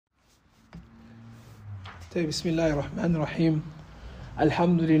طيب بسم الله الرحمن الرحيم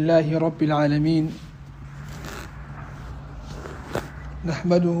الحمد لله رب العالمين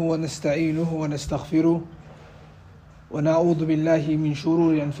نحمده ونستعينه ونستغفره ونعوذ بالله من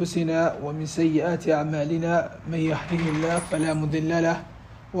شرور أنفسنا ومن سيئات أعمالنا من يهده الله فلا مضل له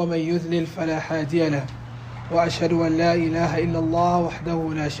ومن يضلل فلا هادي له وأشهد أن لا إله إلا الله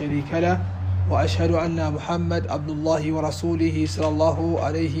وحده لا شريك له وأشهد أن محمد عبد الله ورسوله صلى الله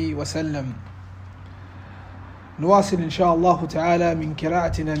عليه وسلم. نواصل إن شاء الله تعالى من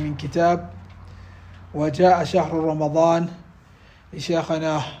قراءتنا من كتاب وجاء شهر رمضان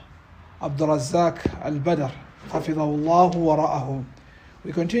لشيخنا عبد الرزاق البدر حفظه الله ورa'ahu.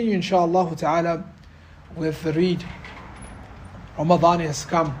 We continue inshallah ta'ala with the read Ramadan has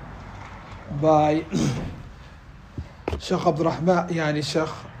come by Sheikh Abdul Rahman, Sheikh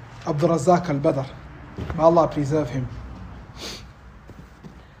Abdul Razak al-Badr. May Allah preserve him.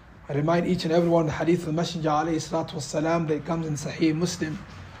 I remind each and everyone the hadith of the Messenger alayhi salatu wasalam that comes in Sahih Muslim,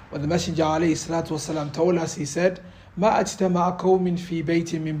 where the Messenger alayhi salatu wasalam told us, he said, ما أجتمع قوم في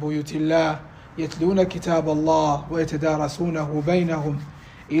بيت من بيوت الله يتلون كتاب الله ويتدارسونه بينهم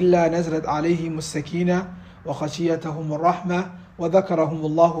إلا نزلت عليهم السكينة وخشيتهم الرحمة وذكرهم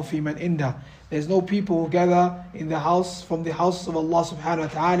الله في من عنده. There's no people who gather in the house from the house of Allah subhanahu wa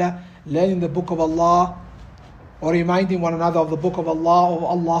ta'ala learning the book of Allah or reminding one another of the book of Allah or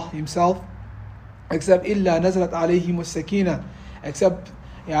Allah himself, except إلا نزلت عليهم السكينة, except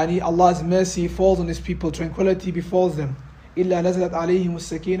Allah's mercy falls on his people, tranquility befalls them. إلا نزلت عليهم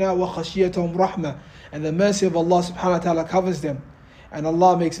السكينة وخشيتهم رحمة, and the mercy of Allah subhanahu wa ta'ala covers them. And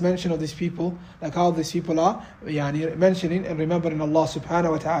Allah makes mention of these people, like how these people are mentioning and remembering Allah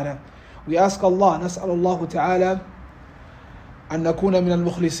subhanahu wa ta'ala. We ask Allah, نسأل الله تعالى أن نكون من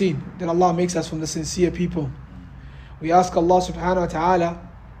المخلصين, then Allah makes us from the sincere people. We ask Allah subhanahu wa ta'ala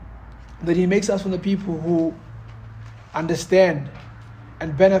that He makes us from the people who understand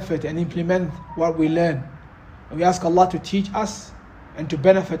and benefit and implement what we learn. And we ask Allah to teach us and to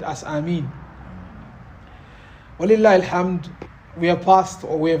benefit us. Ameen. Walillah alhamd, we have passed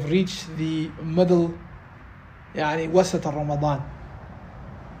or we have reached the middle, wasat al-Ramadan.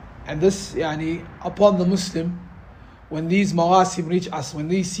 And this, upon the Muslim, when these mawasim reach us, when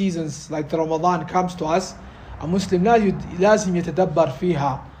these seasons like the Ramadan comes to us, a Muslim لازم يتدبر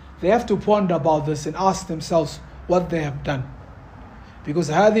فيها. They have to ponder about this and ask themselves what they have done. Because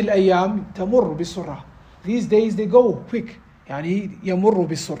هذه الأيام تمر بسرعة. These days they go quick. يمر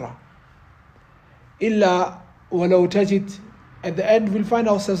بسرعة. إلا ولو تجد, at the end we'll find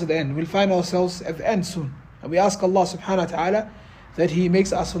ourselves at the end. We'll find ourselves at the end soon. And we ask Allah subhanahu wa ta'ala that He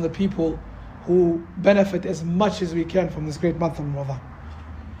makes us from the people who benefit as much as we can from this great month of Ramadan.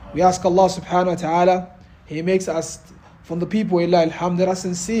 We ask Allah subhanahu wa ta'ala, He makes us from the people that are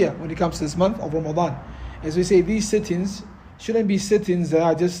sincere when it comes to this month of Ramadan. As we say, these sit-ins shouldn't be sit-ins that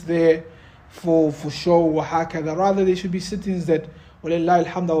are just there for show or hakada. Rather, they should be sit-ins that walillah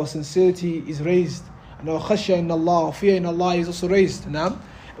alhamd, our sincerity is raised, and our khashya in Allah, our fear in Allah is also raised.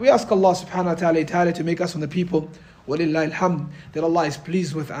 We ask Allah subhanahu wa ta'ala to make us from the people walillah alhamd that Allah is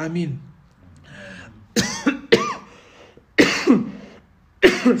pleased with. Ameen.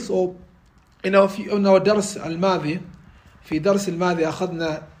 So in our درس الماضي في درس الماضي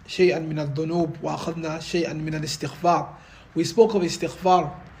أخذنا شيئا من الذنوب وأخذنا شيئا من الاستغفار. We spoke of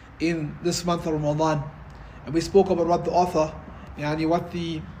istighfar in this month of Ramadan, and we spoke about what the author, what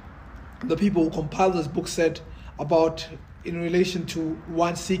the people who compiled this book said about in relation to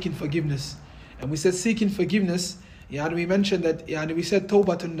one seeking forgiveness. And we said seeking forgiveness, we mentioned that, we said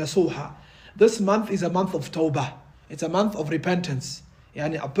tawbatun nasuha. This month is a month of tawbah. It's a month of repentance.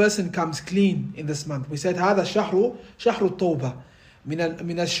 A person comes clean in this month. We said هذا شهر التوبة من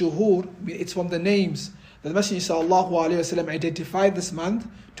الشهور. It's from the names that the Messenger sallallahu alayhi wasallam identified this month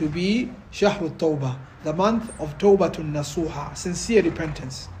to be شهر التوبة, the month of tawbatun nasuha, sincere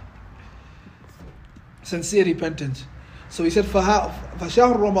repentance. Sincere repentance. So he said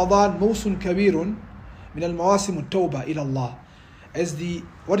فشهر رمضان موسم كبير من المواسم التوبة إلى الله. As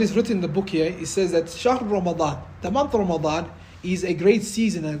what is written in the book here, it says that شهر Ramadan, the month of Ramadan, is a great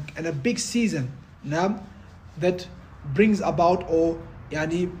season and a big season that brings about or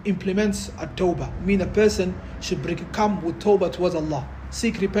implements a tawbah. Mean a person should come with tawbah towards Allah,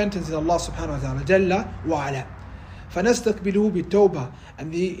 seek repentance in Allah subhanahu wa ta'ala jalla wa ala. فَنَسْتَقْبِلُهُ بِالتَّوْبَةِ.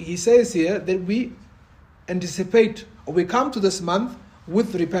 And he says here that we anticipate or we come to this month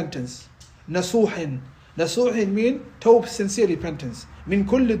with repentance. نَسُوحٍ mean tawb, sincere repentance. مِنْ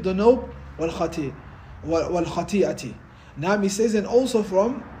كُلِّ الذُّنُوبِ وَالْخَطِيئَةِ. He says, and also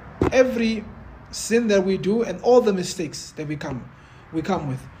from every sin that we do and all the mistakes that we come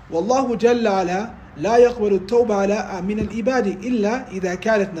with. Wallahu Jalla ala لا يقبل التوبة على من العباد إلا إذا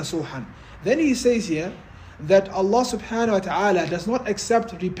كانت نصوحا. Then he says here that Allah subhanahu wa ta'ala does not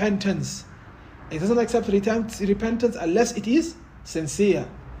accept repentance. It doesn't accept repentance unless it is sincere.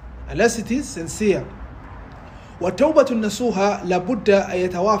 Unless it is sincere. وَتَوْبَةُ النَّصُوحَ لَبُدَّ أَن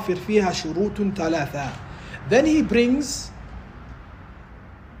يَتَوَافَرْ فِيهَا شُرُوطٌ ثَلَاثَةٌ. Then he brings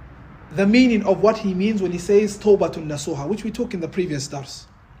the meaning of what he means when he says Tawbatun Nasuha, which we took in the previous dars.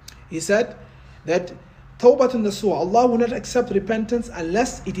 He said that Tawbatun Nasuha, Allah will not accept repentance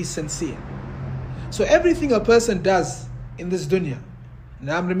unless it is sincere. So everything a person does in this dunya,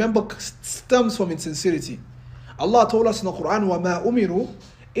 now remember, stems from insincerity. Allah told us in the Quran, وَمَا أُمِرُوا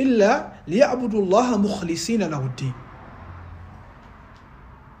إِلَّا لِيَعْبُدُوا اللَّهَ مُخْلِصِينَ لَهُ الدِّينَ.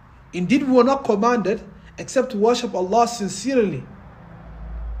 Indeed, we were not commanded except to worship Allah sincerely.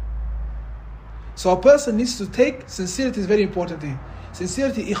 So a person needs to take, sincerity is very important thing.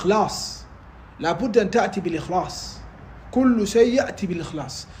 Sincerity, ikhlas. لا بد أن تأتي بالإخلاص. كل شيء يأتي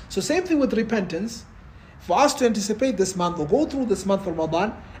بالإخلاص. So same thing with repentance. For us to anticipate this month or go through this month of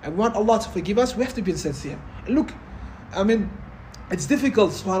Ramadan and we want Allah to forgive us, we have to be sincere. And look, I mean, it's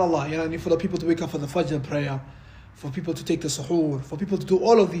difficult, subhanAllah, for the people to wake up for the Fajr prayer, for people to take the suhoor, for people to do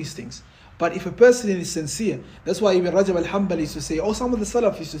all of these things. But if a person is sincere, that's why even Rajab al-Hanbali used to say, or some of the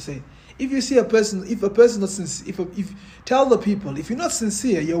Salaf used to say, if you see a person, if a person not sincere, if tell the people, if you're not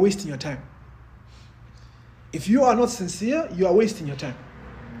sincere, you're wasting your time. If you are not sincere, you are wasting your time.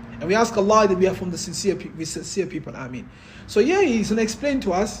 And we ask Allah that we are from the sincere people. Ameen. So yeah, he's going to explain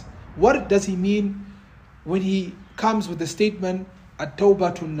to us what does he mean when he comes with the statement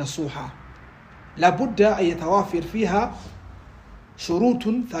at-tawbatun nasuha. La budda an yatawafir fiha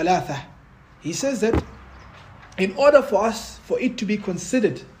shurutun thalatha. He says that in order for it to be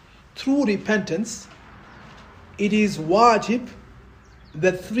considered true repentance, it is wajib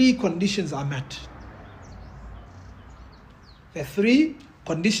that three conditions are met. The three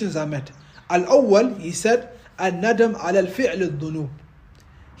conditions are met. Al-awwal, he said, al-nadam ala al-fi'l al-dhunub.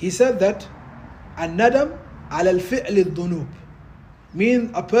 He said that al-nadam ala al-fi'l al-dhunub means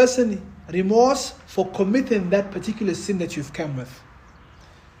a person remorse for committing that particular sin that you've come with.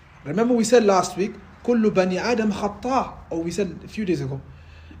 Remember we said last week, kullu bani adam khata', or we said a few days ago,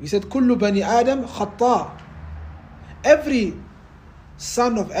 we said kullu bani adam khata'. Every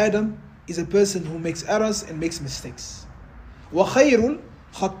son of Adam is a person who makes errors and makes mistakes. Wa khayrul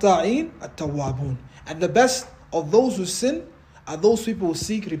khatta'in at-tawwabun. And the best of those who sin are those people who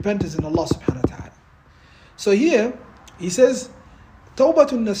seek repentance in Allah subhanahu wa ta'ala. So here he says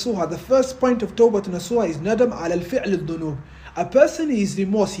Tawbatun Nasuha, the first point of Tawbatun Nasuha is nadam ala al-fi'l al-dhunub. A person is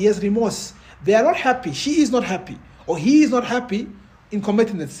remorse, he has remorse. They are not happy, she is not happy, or he is not happy in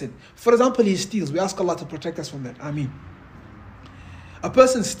committing that sin. For example, he steals. We ask Allah to protect us from that. Ameen. A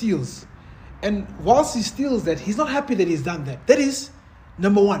person steals, and whilst he steals that, he's not happy that he's done that. That is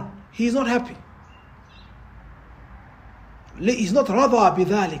number one. He is not happy. He's not radha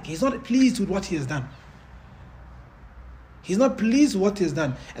bidhalik. He's not pleased with what he has done. He's not pleased with what he has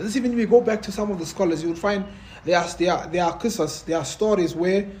done. And this, even if we go back to some of the scholars, you will find there are qisas, there are stories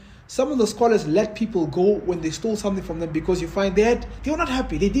where some of the scholars let people go when they stole something from them, because you find they were not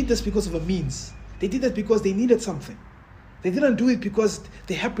happy. They did this because of a means. They did that because they needed something. They didn't do it because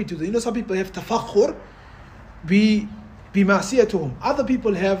they're happy to do it. Some people have tafakhur bi ma'siyatuhum. Other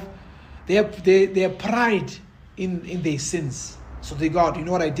people have their pride in their sins. So they go out, you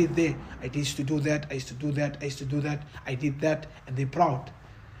know what I did there? I used to do that, I used to do that, I used to do that, I did that, and they're proud.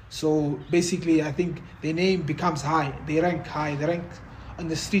 So basically, I think their name becomes high, they rank high, the rank on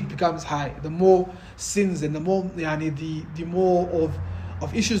the street becomes high. The more sins and the more the more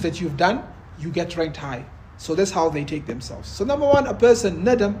of issues that you've done, you get ranked high. So that's how they take themselves. So number one, a person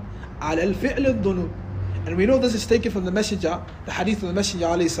nadam ala al-fi'l al-dhunub. And we know this is taken from the Messenger, the hadith of the Messenger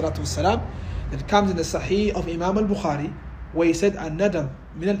alayhi salatu wasalam, that comes in the Sahih of Imam al-Bukhari, where he said, an-nadam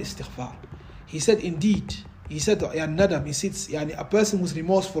min al-istighfar. He said, indeed, he said, an-nadam, he says, a person who's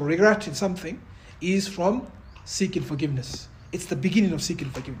remorseful, regretting something, is from seeking forgiveness. It's the beginning of seeking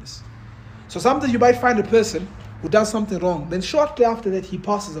forgiveness. So sometimes you might find a person who does something wrong, then shortly after that he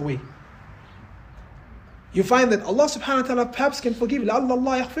passes away. You find that Allah subhanahu wa ta'ala perhaps can forgive Allah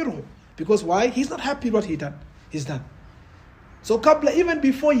yaghfiruhu. Because why? He's not happy with what he's done. So even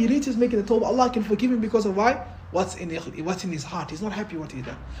before he reaches making the tawbah, Allah can forgive him because of why? What's in his heart. He's not happy with what he's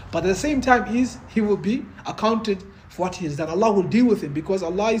done. But at the same time, he will be accounted for what he has done. Allah will deal with him because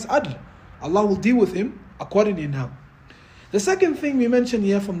Allah is adl. Allah will deal with him accordingly now. The second thing we mention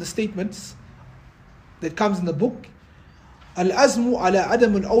here from the statements that comes in the book, al-azmu ala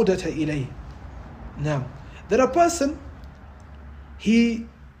adam al-awdata ilayh. Now, that a person, he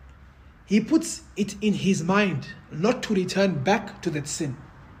he puts it in his mind not to return back to that sin.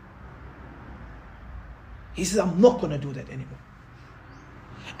 He says, I'm not going to do that anymore.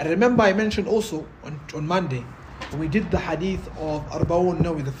 And remember, I mentioned also on Monday, when we did the hadith of Arba'un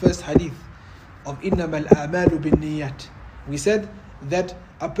Nawawi, the first hadith of إِنَّمَا الْأَعْمَالُ بِالنِّيَّاتِ. We said that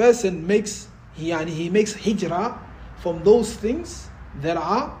a person makes hijrah from those things that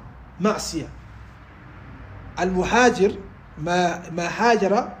are ma'siyah. Al-muhajir ma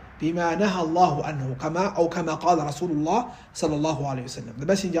hajara bima naha Allahu anhu, kama qala Rasulullah sallallahu alayhi wasallam. The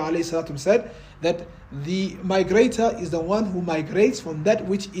Messenger alayhi salatu said that the migrator is the one who migrates from that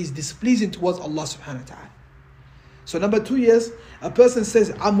which is displeasing towards Allah subhanahu wa ta'ala. So number 2 years, a person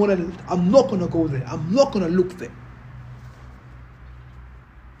says, I'm not gonna go there, I'm not gonna look there,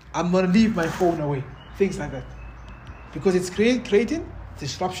 I'm gonna leave my phone away, things like that, because it's creating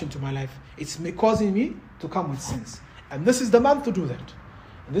disruption to my life. It's causing me to come with sins. And this is the month to do that.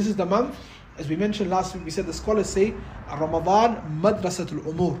 And this is the month, as we mentioned last week, we said the scholars say, Ramadan madrasatul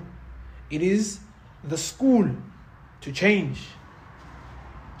umur. It is the school to change.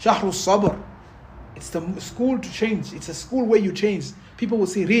 Shahrul sabr. It's the school to change. It's a school where you change. People will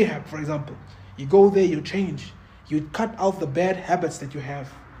say rehab, for example. You go there, you change. You cut out the bad habits that you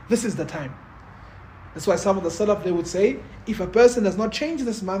have. This is the time. That's why some of the Salaf, they would say, if a person does not change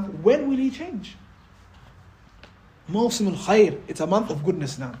this month, when will he change? Mawsim al-Khair, it's a month of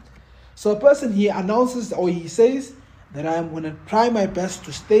goodness now. So a person, he announces or he says that I am going to try my best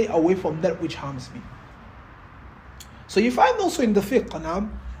to stay away from that which harms me. So you find also in the fiqh now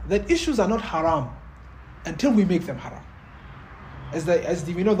that issues are not haram until we make them haram.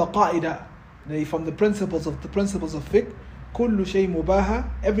 We know the qaida, from the principles of fiqh, kullu shay mubaha,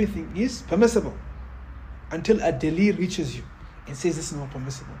 everything is permissible until a dalil reaches you and says this is not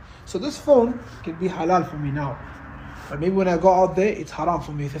permissible. So this phone can be halal for me now, but maybe when I go out there, it's haram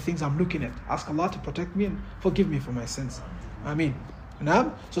for me, the things I'm looking at. Ask Allah to protect me and forgive me for my sins. Ameen.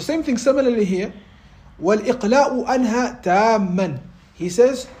 So same thing similarly here. وَالْإِقْلَاءُ أَنْهَا تَامًا. He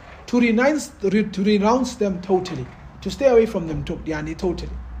says to renounce them totally, to stay away from them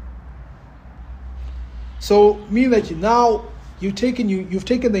totally. So mean that now you've taken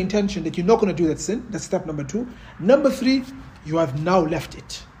the intention that you're not going to do that sin. That's step number 2. Number 3, you have now left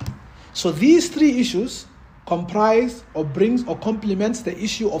it. So these 3 issues comprise or brings or complements the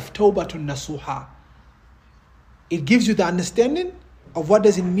issue of tawbatun nasuha. It gives you the understanding of what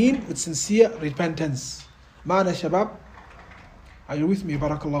does it mean with sincere repentance. Ma'ana shabab, are you with me?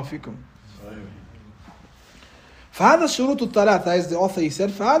 Barakallahu fikum. فهذا الشروط الثلاثة, as the author he said,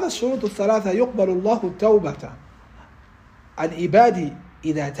 فهذا الشروط الثلاثة يقبل الله التوبة عن عبادي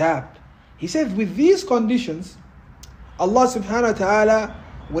إذا تاب. He said with these conditions, Allah subhanahu wa ta'ala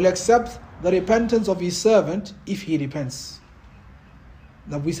will accept the repentance of his servant if he repents.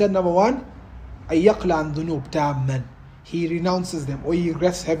 Now we said number 1, أن يقلع عن ذنوب تاما. He renounces them or he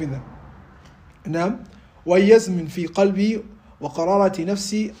regrets having them. نعم. ويزمن في قلبي وقرارة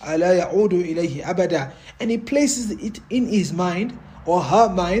نفسي ألا يعود إليه أبدا. And he places it in his mind or her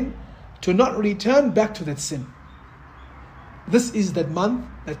mind to not return back to that sin. This is that month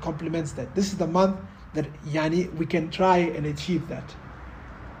that complements that. This is the month that we can try and achieve that.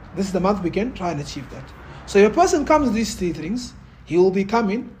 This is the month we can try and achieve that. So if a person comes with these 3 things, he will be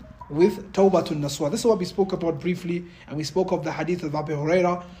coming with Tawbatun Nasuha. This is what we spoke about briefly, and we spoke of the hadith of Abu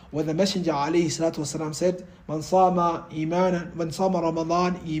Hurairah, where the Messenger alayhi salatu wasalam said, Man sama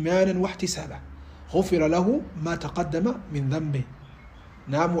Ramadan imanan wa ihtisaba, ghufira lahu ma taqaddama min dhanbi.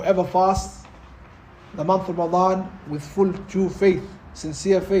 Now whoever fasts the month of Ramadan with full true faith,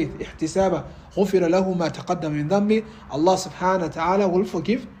 sincere faith, ihtisaba, ghufira lahu ma taqaddama min dhanbi, Allah subhanahu wa ta'ala will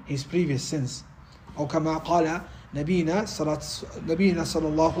forgive his previous sins. Or kama qala Nabina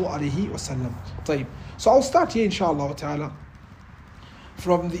sallallahu alayhi wasallam. طيب. So I'll start here inshallah ta'ala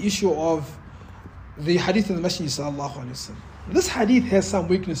from the issue of the hadith of the Messenger sallallahu alayhi wasallam. This hadith has some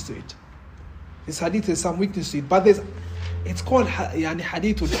weakness to it. But it's called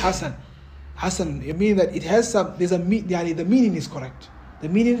hadithul hasan. Hasan, I mean that it has some, the meaning is correct. The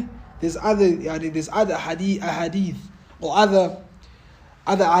meaning, there's other hadith or other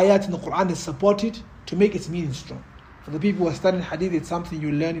ayat in the Quran that support it to make its meaning strong. For the people who are studying hadith, it's something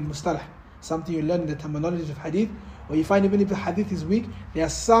you learn in mustalah, something you learn in the terminology of hadith, where you find even if the hadith is weak, there are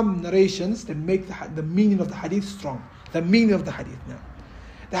some narrations that make the meaning of the hadith strong. The meaning of the hadith now.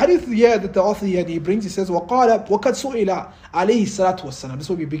 The hadith here that the author here he brings, he says, وَقَالَ وَقَدْ سُئِلَ عَلَيْهِ الصَّلَاةُ وَالسَّلَامُ. This is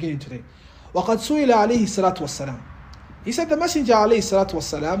what we're beginning today. وَقَدْ سُئِلَ عَلَيْهِ الصَّلَاةُ وَالسَّلَامُ. He said the Messenger alayhi salatu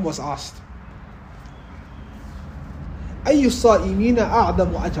wasalam was asked, أَيُّ الصَّائِمِينَ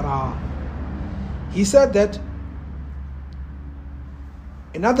أَعْظَمُ أَجْرًا. He said that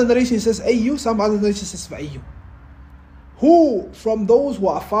Another narration says ayyu, some other narration says fa'ayyu. Who from those who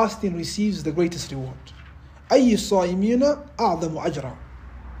are fasting receives the greatest reward? أي الصائمين أعظم أجرا.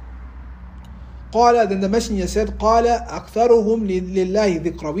 قال, then the messenger said, قال أكثرهم لله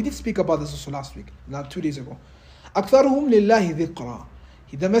ذكرى. We did speak about this also last week, not 2 days ago. أكثرهم لله ذكرى.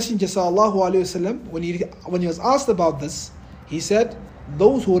 The messenger sallallahu alayhi wasallam, when he was asked about this, he said,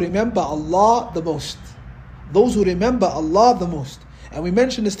 those who remember Allah the most. Those who remember Allah the most. And we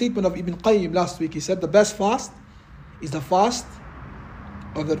mentioned the statement of Ibn Qayyim last week. He said the best fast is the fast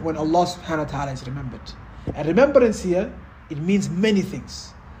of that when Allah subhanahu wa ta'ala is remembered. And remembrance here, it means many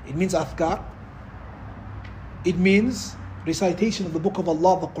things. It means adhkar. It means recitation of the book of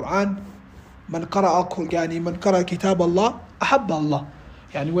Allah, the Quran. Man qara'a kitab Allah, ahabba Allah.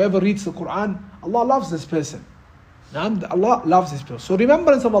 Yani whoever reads the Quran, Allah loves this person. Allah loves this person. So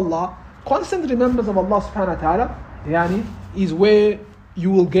remembrance of Allah, constant remembrance of Allah subhanahu wa ta'ala, yani, is where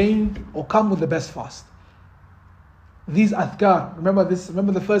you will gain or come with the best fast. These adhkar, remember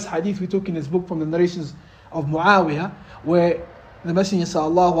the first hadith we took in his book from the narrations of Muawiyah, where the Messenger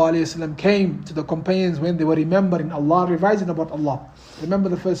sallallahu alayhi wasallam came to the companions when they were remembering Allah, revising about Allah. Remember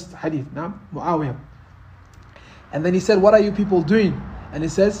the first hadith, Muawiyah. And then he said, what are you people doing? And he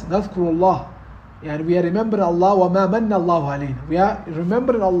says, Nadhkurullah. And we are remembering Allah, wa ma manna Allahu alayna. We are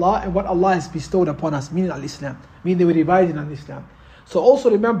remembering Allah and what Allah has bestowed upon us, meaning al-Islam. Meaning they were revising al-Islam. So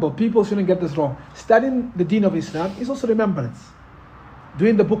also remember, people shouldn't get this wrong. Studying the deen of Islam is also remembrance.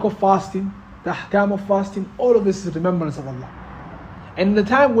 Doing the book of fasting, the ahkam of fasting, all of this is remembrance of Allah. And in the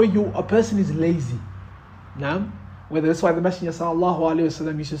time where a person is lazy, whether that's why the Messenger sallallahu alayhi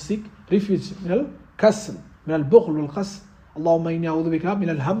wasallam used to seek refuge min al-kasl, min al-bukhl wal-qasl. Allahumma inni a'udhu bika min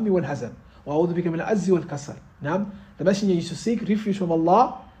al-hammi wal-hazan, wa a'udhu bika min al-azzi wal-kasal. The Messenger used to seek refuge from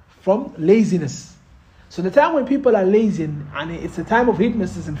Allah from laziness. So the time when people are lazy and it's a time of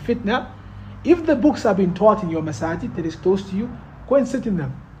weaknesses and fitna, if the books are being taught in your masajid that is close to you, go and sit in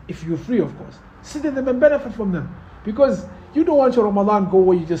them. If you're free, of course. Sit in them and benefit from them. Because you don't want your Ramadan go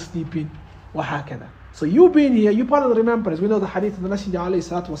where you just sleep in. وَهَكَذا. So you being here, you're part of the remembrance. We know the hadith of the Messenger alayhi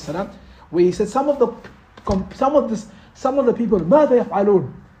salatu wasalam, where he said some of the people, مَاذَا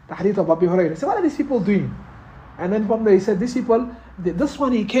يَفْعَلُونَ? The hadith of Abu Hurairah. So what are these people doing? And then from there he said, these people, this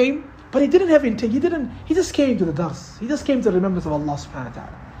one he came, but he didn't have intent. He just came to the dars. He just came to the remembrance of Allah subhanahu wa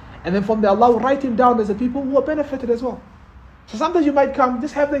ta'ala. And then from there Allah will write him down as the people who are benefited as well. So sometimes you might come,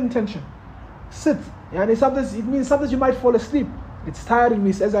 just have the intention. Sit. And sometimes it means sometimes you might fall asleep. It's tiring,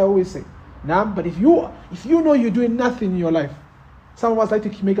 as I always say. But if you know you're doing nothing in your life, some of us like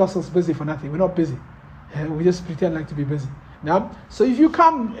to make ourselves busy for nothing. We're not busy. We just pretend like to be busy. So if you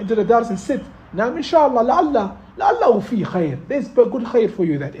come into the dars and sit, inshallah, la'allah fi khair. There's good khair for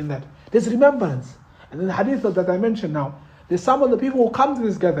you in that. There's remembrance. And then the hadith that I mentioned now, there's some of the people who come to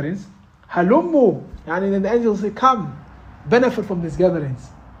these gatherings, halummu, and then the angels say, come, benefit from these gatherings.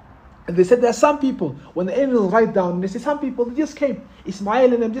 And they said there are some people, when the angels write down, they say some people, they just came.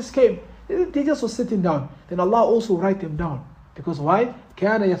 Ismail and them just came. They just were sitting down. Then Allah also write them down. Because why?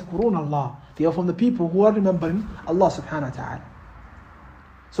 كَانَ يَذْكُرُونَ Allah. They are from the people who are remembering Allah subhanahu wa ta'ala.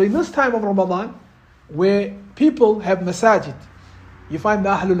 So in this time of Ramadan, where people have masajid, you find the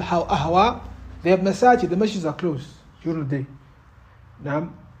Ahlul Ahwa, they have masajid, the masjids are closed during the day.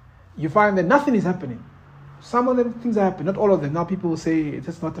 Now, you find that nothing is happening. Some of them things are happening, not all of them. Now people will say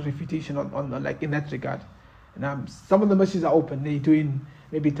it's not a refutation on like in that regard. Now, some of the masjids are open, they're doing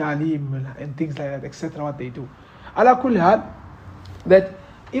maybe ta'aleem and things like that, etc. What they do. Ala kulli hal, that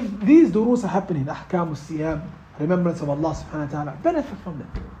if these durus are happening, ahkam al-siyam, remembrance of Allah subhanahu wa ta'ala, benefit from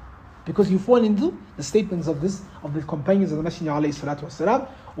them. Because you fall into the statements of the companions of the Messenger alayhi salatu wasalam,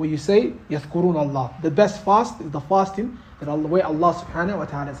 where you say, يَذْكُرُونَ Allah. The best fast is the fasting that where Allah subhanahu wa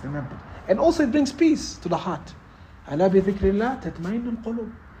ta'ala is remembered. And also it brings peace to the heart. أَلَا بِذِكْرِ اللَّهِ تَطْمَئِنُّ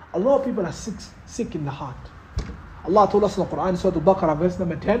الْقُلُوبِ. A lot of people are sick in the heart. Allah told us in the Quran, Surah Al-Baqarah, verse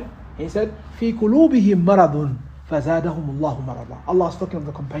number 10, He said, فِي قُلُوبِهِمْ مَرَضٌ فَزَادَهُمُ اللَّهُ مَرَضًا. Allah is talking of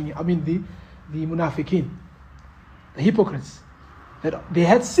the companion, the munafiqeen, the hypocrites, that they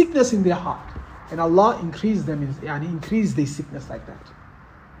had sickness in their heart, and Allah increased increased their sickness like that.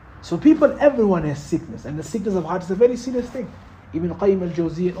 So everyone has sickness, and the sickness of heart is a very serious thing. Ibn Qayyim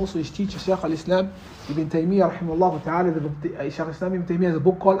al-Jawziyya and also his teacher Shaykh al-Islam Ibn Taymiyyah rahimahullah ta'ala, Shaykh al-Islam Ibn Taymiyyah has a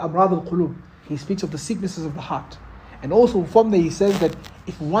book called Amrad al-Qulub. He speaks of the sicknesses of the heart. And also from there he says that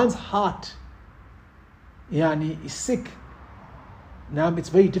if one's heart is sick, it's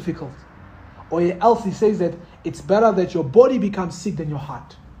very difficult. Or else he says that it's better that your body becomes sick than your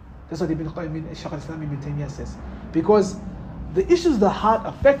heart. That's what Ibn Qayyim, Shaykh al-Islam Ibn Taymiyyah says. Because the issues of the heart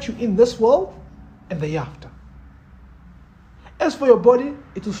affect you in this world and the hereafter. As for your body,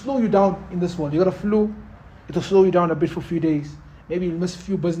 it will slow you down in this world. You got a flu, it will slow you down a bit for a few days. Maybe you'll miss a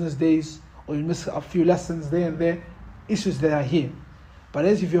few business days, or you'll miss a few lessons there and there. Issues that are here. But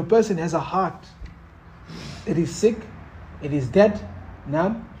as if your person has a heart, it is sick, it is dead,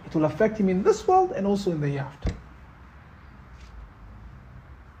 now it will affect him in this world and also in the hereafter.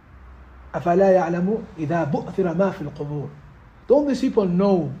 أَفَلَا يَعْلَمُ إِذَا بُؤْثِرَ مَا فِي الْقُبُورِ. Don't these people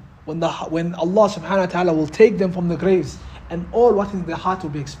know when Allah subhanahu wa ta'ala will take them from the graves and all what is in their heart will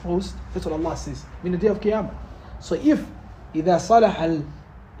be exposed? That's what Allah says. In the day of Qiyamah. So if إِذَا صَلَحَ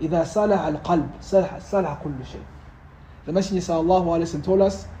الْقَلْبِ صَلَحَ كُلُّ شَيْءٍ. The Messenger sallallahu alaihi wasallam told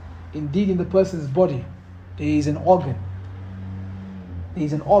us, indeed in the person's body there is an organ. There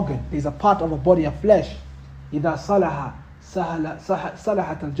is an organ. There is a part of a body, a flesh. إِذَا صَلَحَ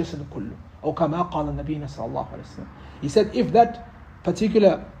صَلَحَتَ الْجَسَدُ كُلُّ. أو كما قال النبي صلى الله عليه وسلم. He said, if that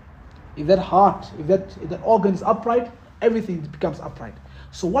heart, if that organ is upright, everything becomes upright.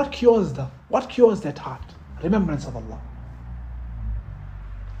 So what cures that heart? Remembrance of Allah.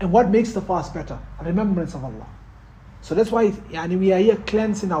 And what makes the fast better? Remembrance of Allah. So that's why we are here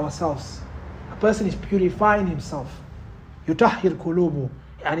cleansing ourselves. A person is purifying himself. يُطَهِّرْ قُلُوبُهُ.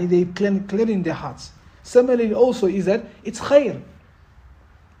 They clearing their hearts. Similarly also is that it's khair.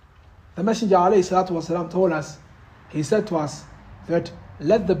 The Messenger ﷺ told us, he said to us that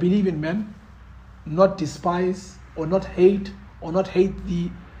let the believing men not despise or not hate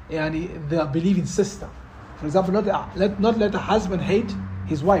the believing sister. For example, not let a husband hate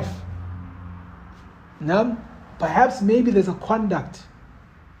his wife. Now, perhaps maybe there's a conduct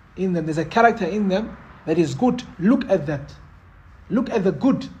in them, there's a character in them that is good. Look at that. Look at the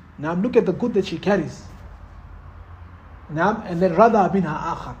good. Now look at the good that she carries. Now, and then rather minha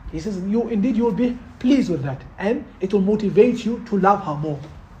akhar. He says, you will be pleased with that, and it will motivate you to love her more.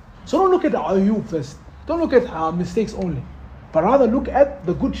 So don't look at her ayub first. Don't look at her mistakes only, but rather look at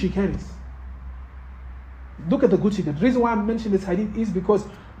the good she carries. Look at the good she carries. The reason why I'm mentioning this hadith is because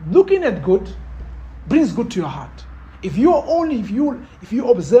looking at good brings good to your heart. If you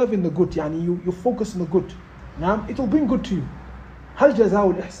observe in the good, you focus on the good, now it will bring good to you. هل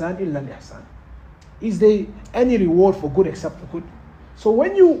جزاء الإحسان إلا الإحسان. Is there any reward for good except the good? So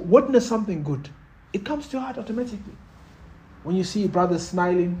when you witness something good, it comes to your heart automatically. When you see brothers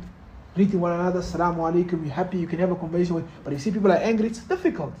smiling, greeting one another, Assalamu alaikum, you're happy, you can have a conversation with. But if you see people are angry, it's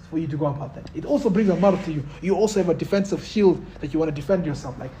difficult for you to go about that. It also brings a mark to you. You also have a defensive shield that you want to defend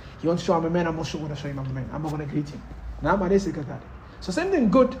yourself. Like, you want to show I'm a man, I'm not going to show him I'm a man. I'm not going to greet him. So same thing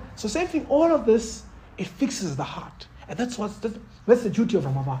good. So same thing, all of this, it fixes the heart. And that's the duty of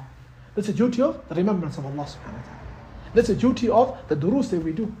Ramadan. That's the duty of the remembrance of Allah subhanahu wa ta'ala. That's the duty of the durus that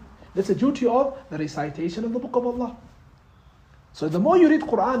we do. That's the duty of the recitation of the book of Allah. So the more you read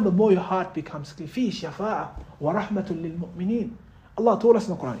Quran, the more your heart becomes clean. فِي شَفَاءَ وَرَحْمَةٌ لِلْمُؤْمِنِينَ. Allah told us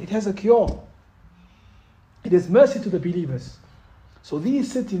in the Quran, it has a cure. It is mercy to the believers. So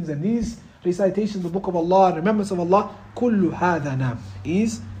these sittings and these recitations of the book of Allah, remembrance of Allah, كُلُّ هَذَا نَام,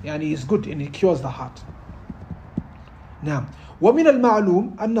 is good and it cures the heart. Now, وَمِنَ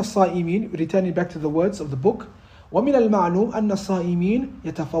الْمَعْلُومِ أَنَّ الصَّائِمِينَ, returning back to the words of the book, وَمِنَ الْمَعْلُومِ أَنَّ الصَّائِمِينَ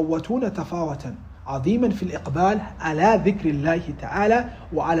يَتَفَوَّتُونَ تَفَاوَةً عظيما في الإقبال على ذكر الله تعالى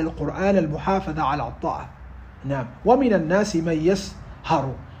وعلى القرآن المحافظة على الطاعة. نعم. ومن الناس من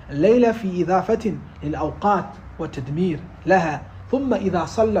يسهر الليل في إضافة للأوقات والتدمير لها، ثم إذا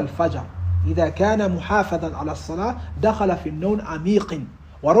صلى الفجر إذا كان محافظا على الصلاة دخل في النوم عميق،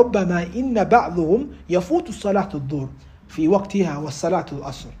 وربما إن بعضهم يفوت الصلاة الظهر في وقتها والصلاة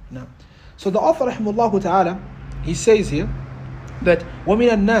العصر. نعم. So the author رحمه الله تعالى, he says here that ومن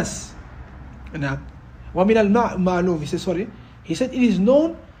الناس, وَمِنَ الْمَعْلُومِ, he said it is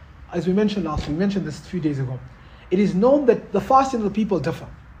known, as we mentioned last week, we mentioned this a few days ago, it is known that the fasting of the people differ.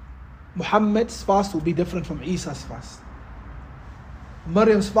 Muhammad's fast will be different from Isa's fast.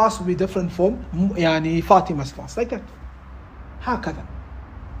 Maryam's fast will be different from Fatima's fast, like that. هكذا.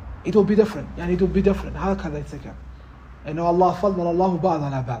 It will be different. It will be different. هكذا it's like that. And Allah فضل الله بعض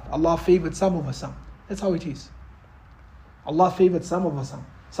على بعض. Allah favored some over some. That's how it is. Allah favored some over some.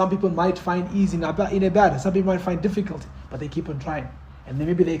 Some people might find ease in ibadah, some people might find difficulty, but they keep on trying. And then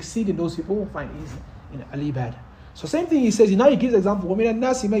maybe they exceed in those people who find ease in al-ibadah. So same thing he says, now he gives example, وَمِنَ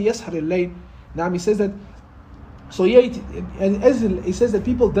النَّاسِ مَنْ يَسْهَرِ اللَّيْلِ. Now he says that, so yeah, he says that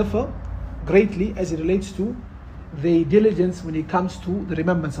people differ greatly as it relates to the diligence when it comes to the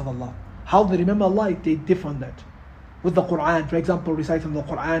remembrance of Allah. How they remember Allah, they differ on that. With the Quran, for example, reciting the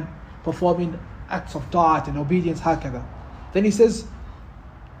Quran, performing acts of ta'at and obedience, هكذا. Then he says,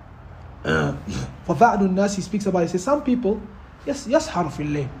 for Fa'adun Nas, he speaks about, he says, some people, yes, yasharu fil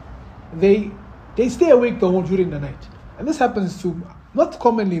layl, they stay awake the whole during the night. And this happens to, not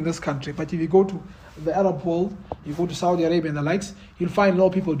commonly in this country, but if you go to the Arab world, you go to Saudi Arabia and the likes, you'll find a lot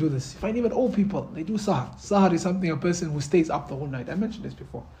of people do this. You find even old people, they do sahar. Sahar is something, a person who stays up the whole night. I mentioned this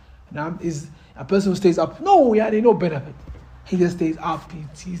before. Now, is a person who stays up, no, yeah, they no benefit. He just stays up,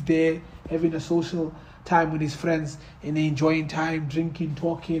 he's there having a social time with his friends, and they enjoying time, drinking,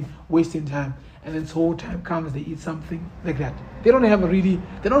 talking, wasting time. And then so time comes, they eat something like that. They don't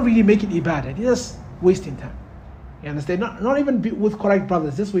really make it ibadah. They're just wasting time. You understand? Not even with correct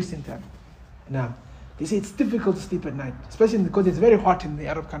brothers, just wasting time. Now, they say it's difficult to sleep at night, especially because it's very hot in the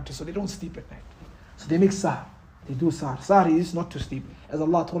Arab countries, so they don't sleep at night. So they make sahar. They do sahar. Sahar is not to sleep. As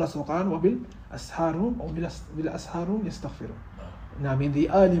Allah told us in the Quran, وَبِالْأَسْحَارُمْ يَسْتَغْفِرُونَ. Now, in the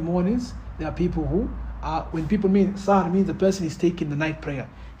early mornings, there are people who are, when people mean sahar, means the person is taking the night prayer.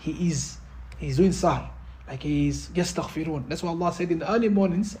 He's doing sahar, like he is yastaghfirun. That's what Allah said, in the early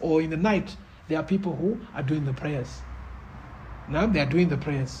mornings or in the night, there are people who are doing the prayers. Now they are doing the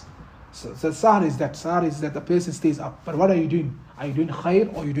prayers. So sahar is that. Sahar is that the person stays up. But what are you doing? Are you doing khair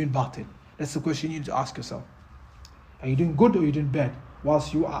or are you doing batil? That's the question you need to ask yourself. Are you doing good or are you doing bad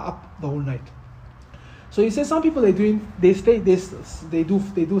whilst you are up the whole night? So he says some people they do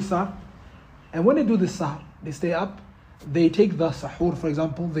sahar, and when they do the sahar, they stay up. They take the sahur, for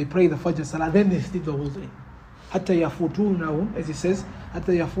example, they pray the fajr salah, then they sleep the whole day. حتى يفوتونهم, as he says,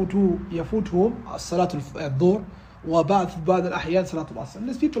 حتى يفوتهم صلاة الظهر وبعد الأحيان صلاة العصر. And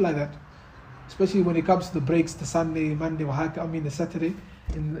there's people like that, especially when it comes to the breaks, the Sunday, Monday, the Saturday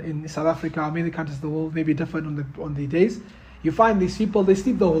in South Africa, many countries of the world, maybe different on the days. You find these people, they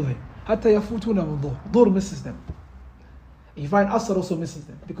sleep the whole day. حتى يفوتونهم الظهر. Dhuhr misses them. You find Asr also misses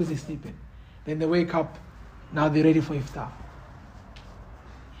them because they're sleeping. Then they wake up. Now they're ready for iftar.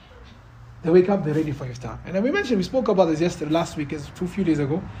 They wake up, they're ready for iftar. And then we spoke about this last week, a few days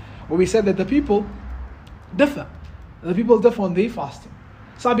ago, where we said that the people differ. The people differ on their fasting.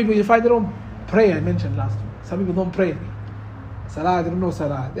 Some people, you find they don't pray, I mentioned last week. Some people don't pray. Salah, they don't know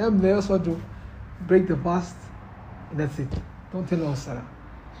Salah. They also want to break the fast, and that's it. Don't tell them Salah.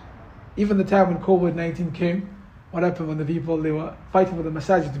 Even the time when COVID-19 came, what happened when the people, they were fighting for the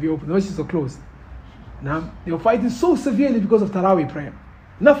masajid to be open, the masjids were closed. Now, they were fighting so severely because of Taraweeh prayer.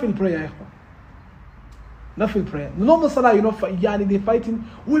 Nafil prayer, Nafil prayer. The normal Salah, they're fighting,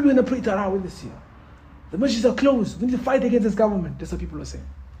 we're going to pray Taraweeh this year. The masjids are closed. We need to fight against this government. That's what people are saying.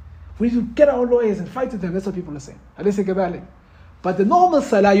 We need to get our lawyers and fight with them. That's what people are saying. But the normal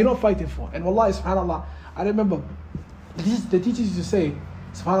Salah, you're not fighting for. And wallahi, subhanAllah, I remember the teachers used to say,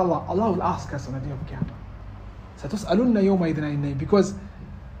 subhanAllah, Allah will ask us on the day of Qiyamah. Because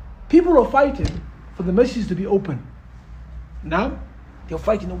people are fighting for the masjids to be open. Now, they're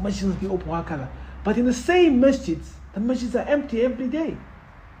fighting the masjids to be open. But in the same masjids, the masjids are empty every day.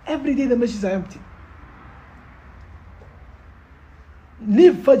 Every day the masjids are empty.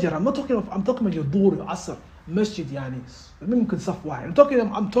 Leave Fajr. I'm talking about your Dhuhr, your Asr, Masjid, I'm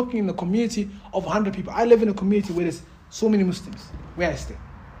talking in a community of 100 people. I live in a community where there's so many Muslims, where I stay.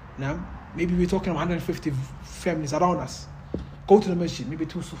 Now, maybe we're talking 150 families around us. Go to the masjid, maybe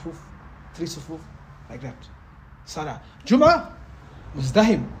 2 sufuf, 3 sufuf, like that. Salah. Jum'ah,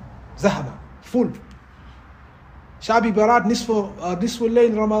 muzdahim, zahama, full. Shabi Barat, nisfu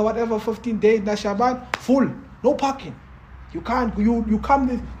layl, Ramadan, whatever, 15 days, Shaban, full. No parking. You can't, you come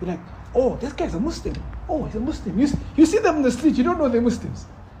there, you're like, oh, this guy's a Muslim. Oh, he's a Muslim. You see them in the street, you don't know they're Muslims.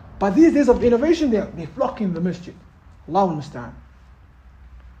 But these days of innovation, they're flocking the masjid. Allahu musta'an.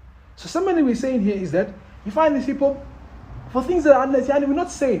 So something we're saying here is that you find these people for things that are unless, we're not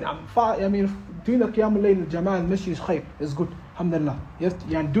saying, doing the Qiyam al-Layl, Jama'ah, and Masjid is khair, is good, alhamdulillah. You have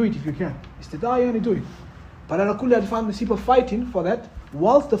to do it if you can. Istida'ah, do it. But ala kulli, I find these people fighting for that,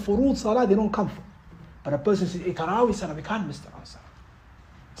 whilst the furud salah, they don't come for. But a person says, Tarawih salah, we can't miss Tarawih salah.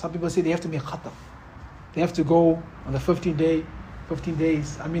 Some people say they have to make khatam. They have to go on the 15 days.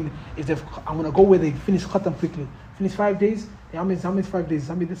 If I'm going to go where they finish khatam quickly. Finish 5 days. How many 5 days?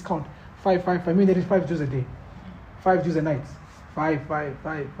 Let's count. 5. I mean, there is 5 Juz a day. 5 Juz a night. 5.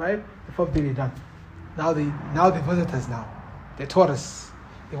 The 4th day they're done. Now the visitors now. They're tourists.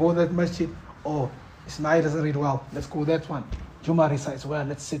 They go to that masjid. Oh, Ismail doesn't read well. Let's go that one. Jum'ah recites well.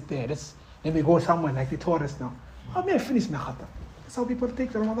 Let's sit there. Let me go somewhere like the tourists now. How may I finish my khatam? That's how people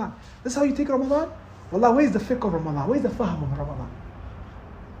take Ramadan. That's how you take Ramadan? Wallah, where's the fiqh of Ramadan? Where's the fahm of Ramadan?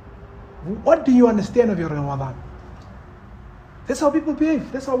 What do you understand of your Ramadan? That's how people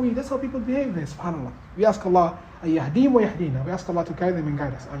behave. That's how people behave there, subhanAllah. We ask Allah, ayyahdim wa yahdina. We ask Allah to guide them and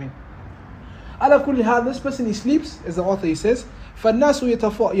guide us. Ameen. Ala kulli hal, this person he sleeps, as the author he says, فَالنَّاسُ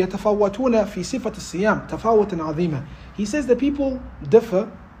يَتَفَوَّتُونَ فِي صِفَةِ الصِّيَامِ تَفَاوُتًا عَظِيمًا. He says the people differ,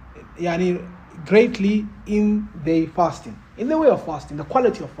 greatly in their fasting, in the way of fasting, the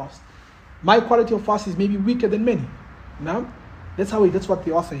quality of fast. My quality of fast is maybe weaker than many. Now, that's what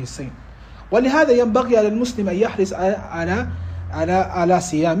the author is saying. ولهذا ينبغي على المسلم أن يحرص على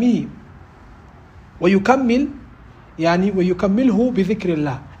صيامه ويكمله بذكر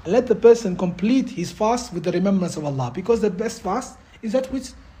الله. And let the person complete his fast with the remembrance of Allah, because the best fast is that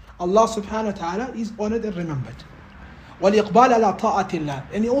which Allah subhanahu wa ta'ala is honored and remembered. وَالْإِقْبَالَ عَلَى طَاعَةِ اللَّهِ.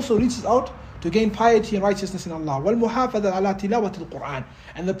 And he also reaches out to gain piety and righteousness in Allah. وَالْمُحَافَظَةَ عَلَى تِلَاوَةِ الْقُرْآنِ.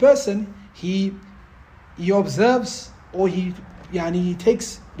 And the person, he observes, or he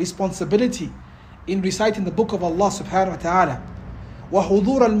takes responsibility in reciting the book of Allah subhanahu wa ta'ala.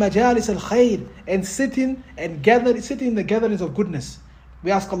 وَحُضُورَ الْمَجَالِسَ الْخَيْرِ. And sitting in the gatherings of goodness. We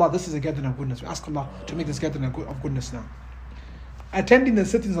ask Allah, this is a gathering of goodness. We ask Allah to make this gathering of goodness now. Attending the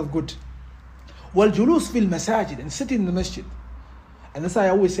sittings of good. وَالْجُلُوسِ فِي الْمَسَاجِدِ. And sitting in the masjid. And that's why I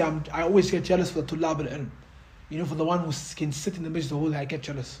always say, I always get jealous for the Tullab al-Ilm. For the one who can sit in the masjid the whole day, I get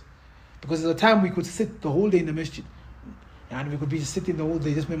jealous. Because there's a time we could sit the whole day in the masjid. And we could be sitting the whole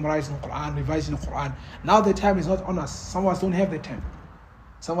day just memorizing the Quran, revising the Quran. Now the time is not on us. Some of us don't have the time.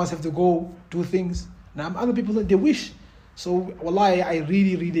 Some of us have to go do things. Now other people, they wish. So wallahi, I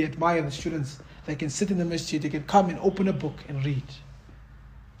really, really admire the students that can sit in the masjid, they can come and open a book and read.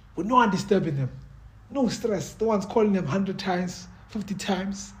 With no one disturbing them. No stress. No one's calling them 100 times, 50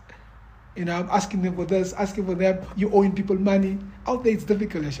 times. Asking them for this, asking for them. You owing people money. Out there it's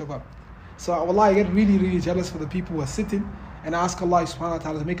difficult, ya shabab. So Allah, I get really, really jealous for the people who are sitting, and I ask Allah subhanahu wa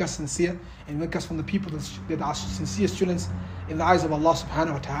ta'ala to make us sincere and make us from the people that are sincere students in the eyes of Allah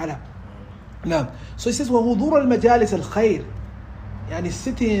subhanahu wa ta'ala. Now, so he says, وَحُضُورَ الْمَجَالِسَ الْخَيْرِ.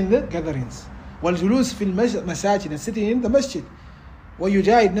 Sitting in the gatherings. وَالْجُلُوسِ فِي الْمَسَاجِدِ. And sitting in the masjid.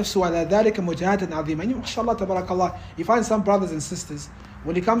 وَيُجَاهِدْ نَفْسُهُ عَلَى ذَلِكَ مُجَاهَدًا عَظِيمًا. And mashallah, tabarakallah, you find some brothers and sisters,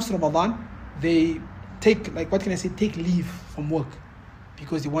 when it comes to Ramadan, they take leave from work,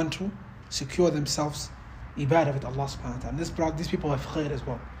 because they want to secure themselves ibadah with Allah subhanahu wa ta'ala. And these people have khair as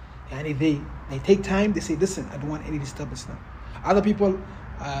well. They take time, they say, listen, I don't want any disturbance now. Other people,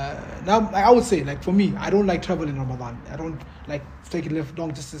 now I would say, for me, I don't like travel in Ramadan. I don't like taking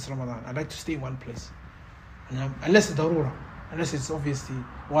long distance in Ramadan. I like to stay in one place. Unless it's darura, unless it's obviously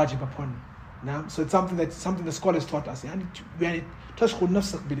wajib upon me. So it's something the scholars taught us. تشغل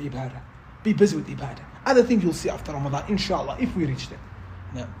نفسك بالإبادة. Be busy with ibadah. Other things you'll see after Ramadan, inshallah, if we reach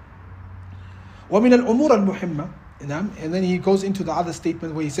there. وَمِنَ الْأُمُورَ الْمُحِمَّةِ. And then he goes into the other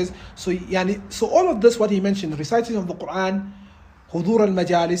statement where he says, so all of this, what he mentioned, reciting of the Quran, حضور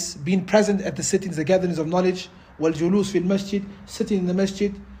المجالس, being present at the sittings, the gatherings of knowledge, والجلوس في المسجد, sitting in the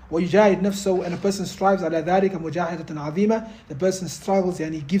masjid, ويجاهد نفسه, and a person strives على ذلك مجاهدة عظيمة, the person struggles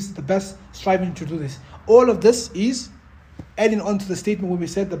and he gives the best striving to do this. All of this is adding on to the statement where we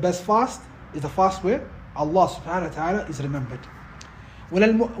said the best fast is the fast where Allah subhanahu wa ta'ala is remembered.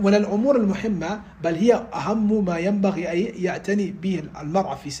 الأمور المهمة بل هي أهم ما ينبغي أن يعتني به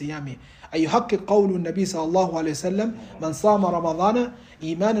المرء في صيامه أن يحقق قول النبي صلى الله عليه وسلم من صام رمضان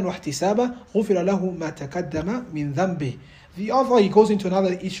إيمانا واحتسابا غفر له ما تقدم من ذنبه. The author, he goes into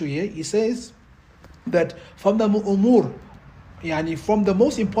another issue here. He says that from the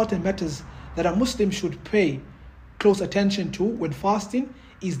most important matters that a Muslim should pay close attention to when fasting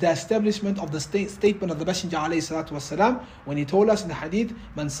is the establishment of the statement of the Messenger ﷺ when he told us in the hadith,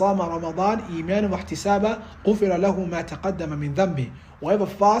 "Man sama Ramadan imanan wa ihtisaba, ghufira lahu ma taqaddama min dhanbi." Whoever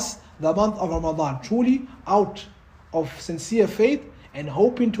fasts the month of Ramadan truly out of sincere faith and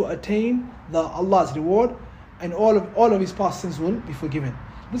hoping to attain Allah's reward, and all of his past sins will be forgiven.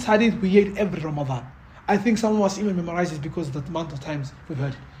 This hadith we read every Ramadan. I think some of us even memorize it because of the amount of times we've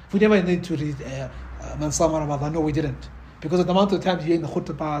heard it. We never need to read Man sama Ramadan. No, we didn't. Because of the amount of times you hear in the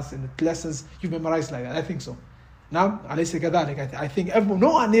khutbahs and the lessons, you've memorized like that. I think so. Now, I think everyone,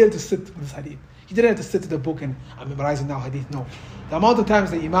 no one needed to sit with this hadith. You didn't have to sit to the book and I'm memorizing now hadith. No. The amount of times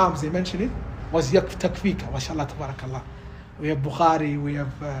the imams, they mention it, was takfika, mashallah, tabarakallah. We have Bukhari, we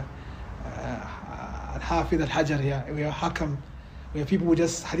have Al-Hafidh Al-Hajar here, we have Hakam, we have people who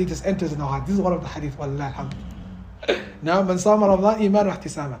hadith just enters in our heart. This is one of the hadith, wallahi alhamdulillah. Now, man sama Ramadan, iman wa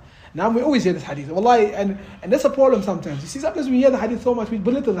ihtisama. Now we always hear this hadith. Wallahi, and that's a problem sometimes. You see, sometimes we hear the hadith so much, we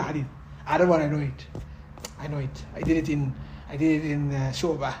belittle the hadith. I don't want to know it. I know it. I did it in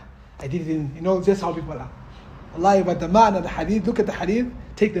Shu'bah. I did it in, just how people are. Wallahi, but the man of the hadith, look at the hadith,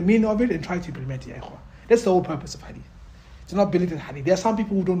 take the meaning of it and try to implement it. That's the whole purpose of hadith. It's not belittle hadith. There are some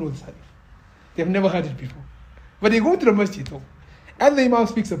people who don't know this hadith. They've never heard it before. But they go to the masjid though. And the imam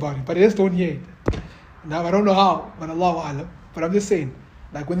speaks about it, but they just don't hear it. Now I don't know how, but Allahu A'lam. But I'm just saying,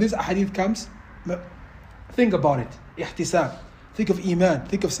 like when this hadith comes, think about it. Ihtisab. Think of iman.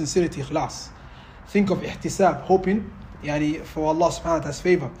 Think of sincerity, ikhlas. think of ihtisab, hoping for Allah subhanahu wa ta'ala's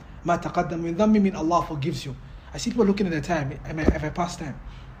favor. Ma taqaddam min dhammi, mean Allah forgives you. I see people looking at the time. Have I passed time?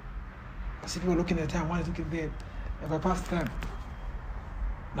 I see people looking at the time. Why is looking there? Have I passed time?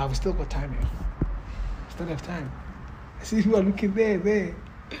 Now we still got time here. Still have time. I see people looking there.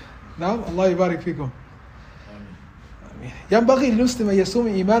 Now Allah yabarak fikum. ينبغي للمسلم أن يصوم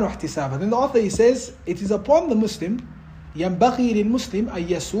إيمانا واحتسابا. Then the author he says, it is upon the Muslim, ينبغي للمسلم أن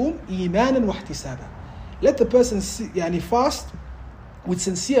يصوم إيمانا واحتسابا. Let the person fast with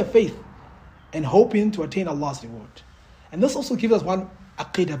sincere faith and hoping to attain Allah's reward. And this also gives us one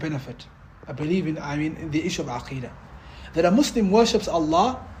aqidah benefit. I believe in the issue of aqidah. That a Muslim worships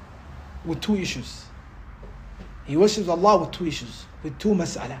Allah with two issues. He worships Allah with two issues, with two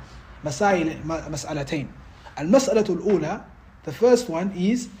mas'alatayn. Al-mas'alatul ula, the first one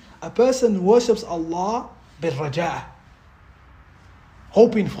is a person worships Allah bil raja',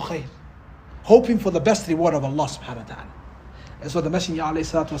 hoping for khair, hoping for the best reward of Allah subhanahu wa ta'ala. That's what the Messenger alayhi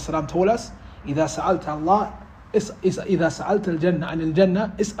salatu wasalam told us. إذا سألت الله إذا سألت الجنة عن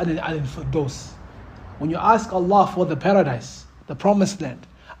الجنة اسأل عن الفردوس. When you ask Allah for the paradise, the promised land,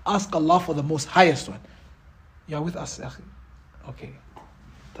 ask Allah for the most highest one. You are with us, akhi? Okay.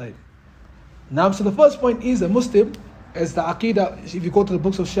 طيب. Now, so the first point is a Muslim, as the Aqidah, if you go to the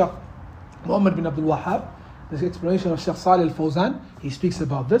books of Shaykh Muhammad bin Abdul Wahhab, the explanation of Shaykh Salih al-Fawzan, he speaks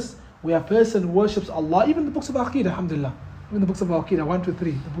about this, where a person worships Allah, even the books of Aqidah, alhamdulillah, even the books of Aqidah, 1, 2,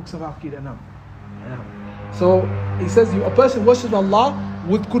 3, the books of Aqidah now. So, he says, a person worships Allah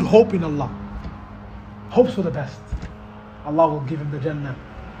with good hope in Allah. Hopes for the best. Allah will give him the Jannah.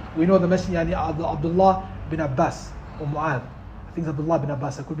 We know the Messenger, Abdullah bin Abbas, or Mu'adh, I think it's Abdullah bin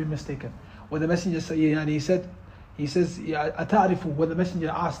Abbas, I could be mistaken. When the messenger says, أتعرف, when the messenger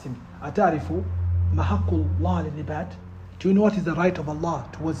asked him, أتعرف ما حق الله للعباد? Do you know what is the right of Allah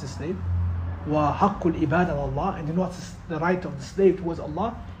towards the slave? وحق العباد على الله, and you know what's the right of the slave towards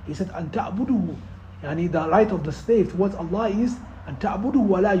Allah? He said, أن تعبده, the right of the slave towards Allah is أن تعبده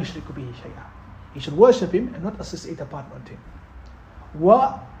ولا يشرك به شيئا. He should worship him and not associate a partner with him.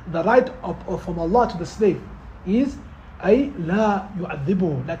 The right from Allah to the slave is أي لا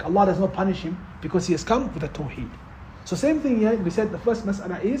يعذبه, like Allah does not punish him because he has come with a tawheed. So same thing here, we said the first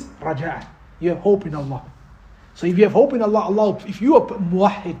mas'ala is raja', you have hope in Allah. So if you have hope in Allah, if you are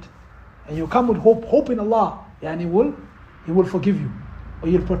muwahhid and you come with hope in Allah, He will forgive you, or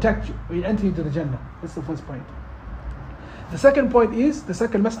He'll protect you, or He'll enter you into the Jannah. That's the first point. The second point is, the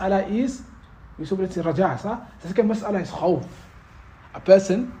second mas'ala is, we saw it's raja', the second mas'ala is khawf. A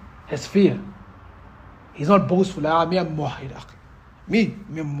person has fear. He's not boastful. Me, I'm muwahhid. Me,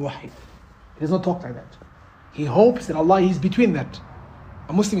 I'm muwahhid. He does not talk like that. He hopes that Allah is between that.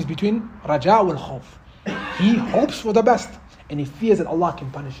 A Muslim is between raja' wal khawf. He hopes for the best and he fears that Allah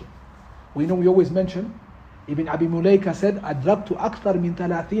can punish him. We always mention, Ibn Abi Mulaika said, أدركت أكثر من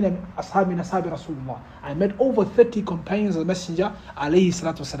 30 أصحاب من أصحاب رسول الله. I met over 30 companions of the Messenger alayhi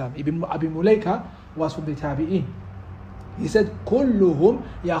salatu wasalam. Ibn Abi Mulaika was from the Tabi'in. He said, كلهم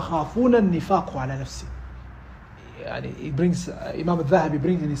يخافون النفاق على نفسه. He brings, Imam al-Dhahabi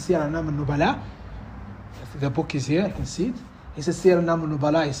brings in his Siyar al-Nam al-Nubala, the book is here, you can see it. He says, Siyar al-Nam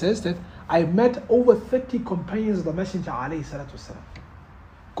al-Nubala, he says that I met over 30 companions of the Messenger alayhi salatu wasalam.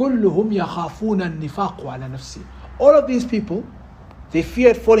 كلهم يخافون النفاق على نفسه. All of these people, they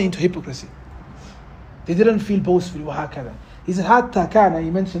feared falling into hypocrisy. They didn't feel boastful وهكذا. He said, حتى كان,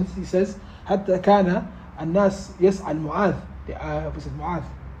 he mentions, he says, حتى كان الناس يسأل معاذ, was it معاذ?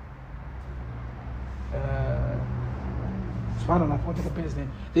 Subhanallah, I forgot the companion's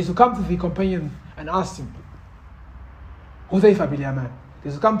name. They used to come to the companion and ask him, Hudhayfa bil Yaman. They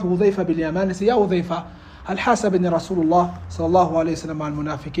used to come to Hudhayfa bil Yaman and say, Ya Hudhayfa, هل حاسبني رسول الله صلى الله عليه وسلم مع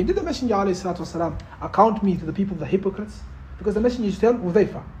المنافقين? Did the Messenger عليه الصلاة والسلام account me to the people, the hypocrites? Because the Messenger used to tell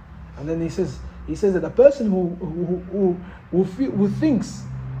Hudhayfa. And then he says that a person who thinks,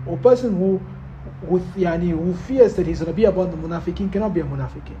 or person who fears that he's going to be about the munafiqeen cannot be a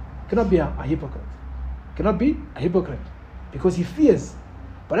munafiqeen, cannot be a hypocrite. Cannot be a hypocrite. Because he fears.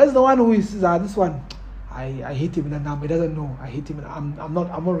 But as the one who is, this one, I hate him and he doesn't know. I hate him and I'm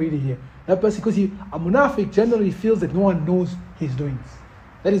not really here. That person, because a munafiq generally feels that no one knows his doings.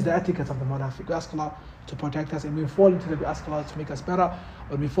 That is the etiquette of the munafiq. We ask Allah to protect us, and when we fall into them, we ask Allah to make us better.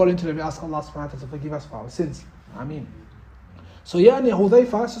 When we fall into them, we ask Allah subhanahu wa ta'ala to forgive us for our sins. Ameen. So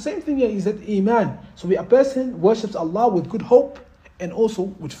Hudhayfa, so same thing here is that Iman. So a person worships Allah with good hope and also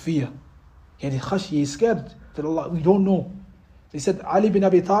with fear. He is scared that Allah, we don't know. They said Ali bin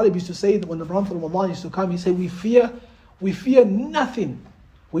Abi Talib used to say that when the month of Ramadan used to come, he said, we fear nothing.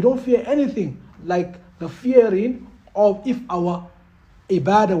 We don't fear anything like the fearing of if our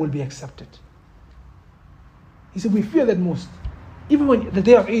ibadah will be accepted. He said, we fear that most. Even when the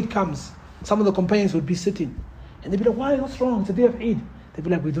day of Eid comes, some of the companions would be sitting. And they'd be like, why? What's wrong? It's the day of Eid. They'd be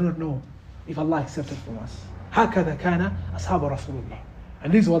like, we do not know if Allah accepted from us. هكذا كان أصحاب رسول الله.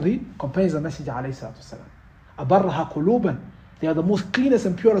 And these were the companions of the Messenger عليه الصلاة والسلام. أبرها قلوبا. They are the most cleanest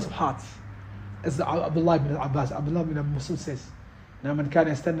and purest of hearts. As Abdullah ibn Abbas, Abdullah ibn Masud says, now man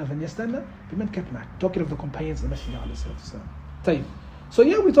kana yastanna فليستنى بمن كتمه. Talking of the companions of the Messenger عليه الصلاة والسلام. طيب. So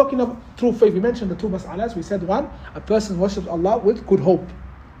here we're talking of true faith. We mentioned the two mas'alas. We said one, a person worships Allah with good hope.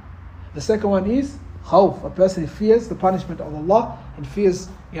 The second one is khawf. A person fears the punishment of Allah and fears,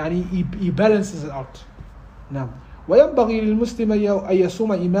 he balances it out. Now, وينبغي للمسلم أن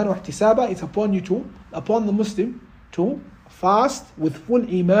يصوم إيمان واحتسابا. It's upon the Muslim to fast with full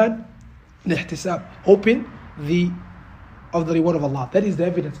iman and ihtisab, hoping of the reward of Allah. That is the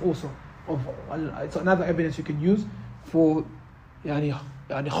evidence also it's another evidence you can use for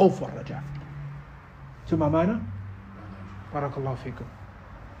خوف والرجاء. ثم معنا بارك الله فيكم.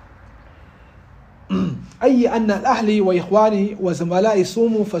 أي أن الأهل وإخواني وزملائي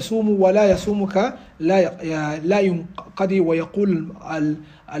صوموا فصوموا ولا يصومك لا ينقضي ويقول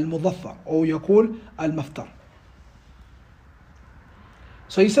المظفر أو يقول المفطر.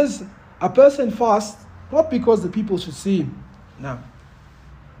 So he says a person fasts not because the people should see him, no,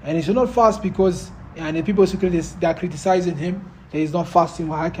 and he should not fast because the people they are criticizing him. There is not fasting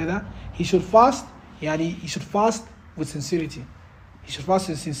وهكذا. He should fast. He should fast with sincerity. He should fast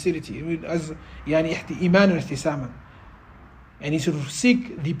with sincerity, as إيمان واحتساما. And he should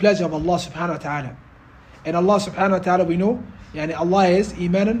seek the pleasure of Allah subhanahu wa ta'ala. And Allah subhanahu wa ta'ala, we know, Allah is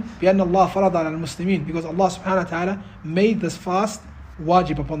إيمانا بأن الله فرض على المسلمين, because Allah subhanahu wa ta'ala made this fast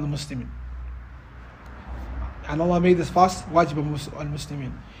wajib upon the Muslimin. And Allah made this fast wajib upon the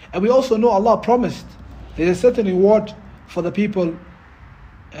Muslimin. And we also know Allah promised there is a certain reward for the people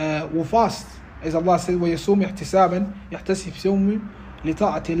who fast. As Allah says, وَيَصُومِ احْتِسَابًا يَحْتَسِبْ صَوْمِ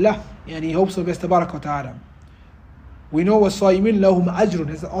لِطَاعَةِ اللَّهِ. He hopes of best tabarak wa ta'ala. We know وَالصَّائِمِينَ لَهُمْ أَجْرٌ,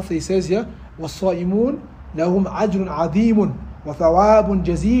 as the author says here, وَالصَّائِمُونَ لَهُمْ أَجْرٌ عَظِيمٌ وَثَوَابٌ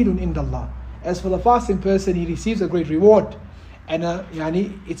جَزِيلٌ عِنْدَ اللَّهِ. As for the fasting person, he receives a great reward, and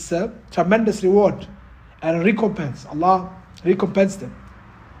it's a tremendous reward and a recompense. Allah recompenses them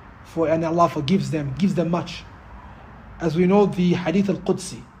and Allah forgives them, gives them much. As we know, the Hadith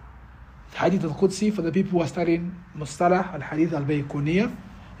al-Qudsi. The Hadith al-Qudsi, for the people who are studying Mustalah, al-Hadith al-Baykuniyah,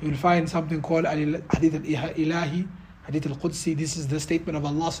 you will find something called Hadith al-Ilahi, Hadith al-Qudsi. This is the statement of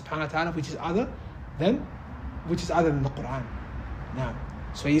Allah subhanahu wa ta'ala, which is other than the Quran. Now,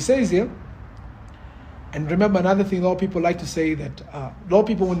 so he says here, and remember another thing, a lot of people like to say that, a lot of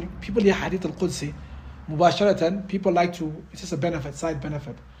people, when people hear Hadith al-Qudsi, mubasharatan, people like to, it's just a benefit, side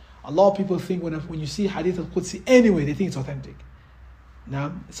benefit. A lot of people think when you see Hadith al-Qudsi anyway, they think it's authentic.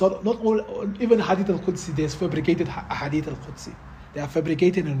 Now, so not all, even Hadith al-Qudsi, there's fabricated Hadith al-Qudsi. They are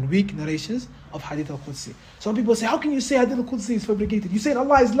fabricated and weak narrations of Hadith al-Qudsi. Some people say, how can you say Hadith al-Qudsi is fabricated? You say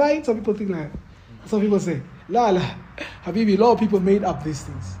Allah is lying? Some people think like that. Some people say, la, Habibi, a lot of people made up these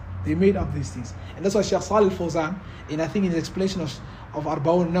things. They made up these things. And that's why Shaykh Salih al-Fawzan, I think in his explanation of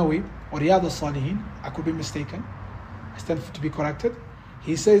Arba'un Nawawi, or Riyadh al-Salihin, I could be mistaken, I stand to be corrected,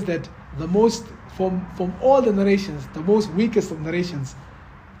 he says that the most, from all the narrations, the most weakest of narrations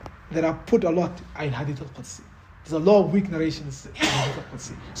that are put a lot are in Hadith al-Qudsi. There's a lot of weak narrations in Hadith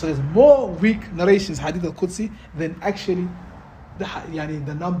al-Qudsi. So there's more weak narrations Hadith al-Qudsi than actually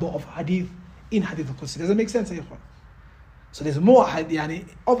the number of hadith in Hadith al-Qudsi. Does that make sense? So there's more of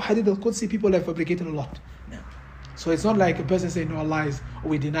Hadith al-Qudsi, people have fabricated a lot. So it's not like a person saying, no, Allah is,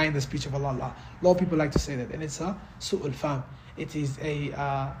 or we denying the speech of Allah. A lot of people like to say that, and it's a su'ul fahm. It is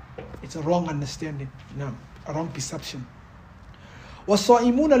it's a wrong understanding, a wrong perception.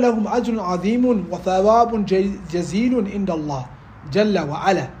 وَالصَّائِمُونَ لَهُمْ أَجْرٌ عَظِيمٌ وَثَوَابٌ جَزِيلٌ عِنْدَ اللَّهِ جَلَّ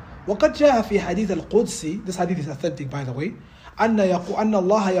وَعَلَى. وقد جاء في حديث القدسي, this hadith is authentic by the way, أن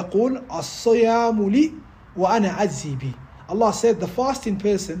الله يقول الصيام لي وأنا أجزي بي. Allah said the fasting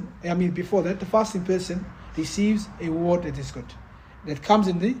person, before that, the fasting person receives a reward that is good. That comes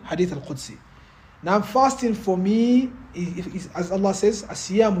in the Hadith al-Qudsi. Now fasting for me, is, as Allah says,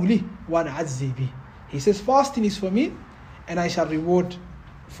 الصيام لي وأنا أجزي بي. He says fasting is for me and I shall reward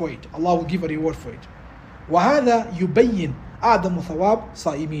for it. Allah will give a reward for it. وهذا يبين أعظم ثواب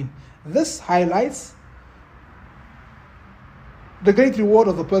صائمين. This highlights the great reward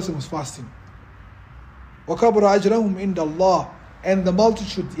of the person who's fasting. وَكَبْرَ أَجْرَهُمْ عِنْدَ اللَّهِ. And the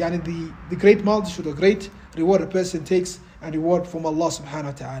multitude, the great multitude, the great reward a person takes and reward from Allah subhanahu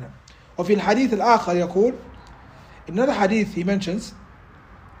wa ta'ala. وفي الحديث الآخر يقول, in another hadith he mentions,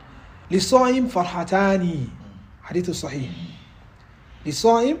 لِلصَّائِمْ فَرْحَتَانِ. Hadith صحيح.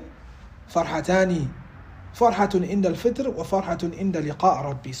 لِلصَّائِمْ فَرْحَتَانِ. فرحة عند الفطر وفرحة عند لقاء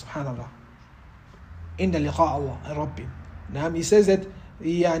ربي سبحان الله. عند لقاء الله ربي. Now he says that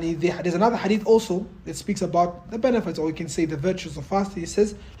there's another hadith also that speaks about the benefits, or you can say the virtues of fasting. He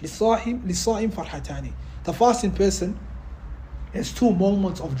says للصائم فرحتان. The fasting person has two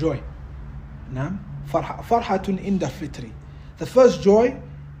moments of joy. Now فرحة عند الفطر. The first joy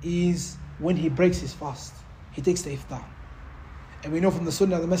is when he breaks his fast. He takes the iftar. And we know from the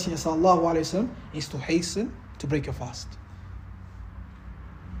sunnah of the Messenger sallallahu alayhi wa sallam is to hasten to break your fast.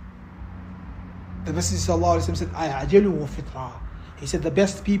 The Messenger sallallahu alayhi wa sallam said, "Ajalu fitra." He said the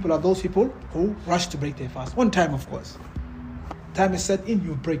best people are those people who rush to break their fast. One time, of course. Time is set in,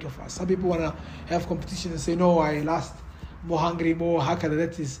 you break your fast. Some people want to have competition and say, no, I last more hungry, more hakada.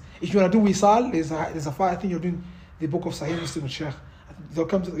 That is, if you want to do wisal, there's a fire. I think you're doing the book of Sahih Muslim with Sheikh. You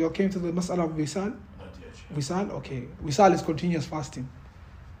came to the mas'ala of wisal. Wisal, okay. Wisal is continuous fasting.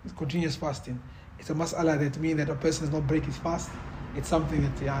 It's continuous fasting. It's a mas'ala that means that a person does not break his fast. It's something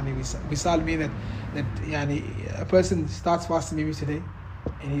that wisal means that a person starts fasting maybe today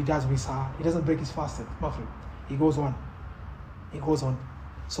and he does wisal. He doesn't break his fast at Maghrib. He goes on.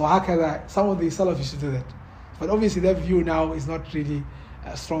 So hakada, some of the Salaf used to do that. But obviously that view now is not really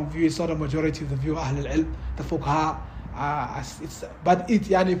a strong view. It's not a majority of the view of Ahl al-Ilm, the fuqaha.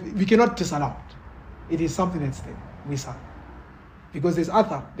 We cannot disallow it. It is something that's there, wisal. Because there's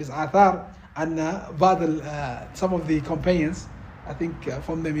athar, and some of the companions, I think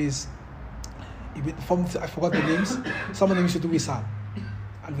from them is, I forgot the names, some of them used to do wisal.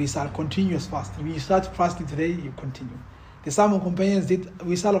 And wisal, continuous fasting. When you start fasting today, you continue. The some of the companions did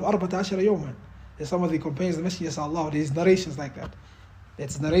wisal of 14 yawman. There's some of the companions, the Messenger sallallahu, there's narrations like that.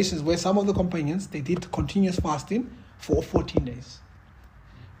 That's narrations where some of the companions, they did continuous fasting for 14 days.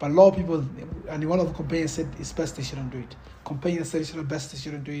 But a lot of people, and one of the companions said it's best they shouldn't do it. Companions said it's best they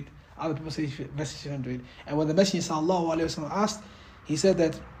shouldn't do it. Other people say it's best they shouldn't do it. And when the Messenger sallallahu alaihi wasallam asked, he said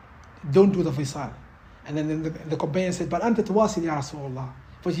that don't do the wisal. And then the companion said, but anta tawasil ya Rasulullah.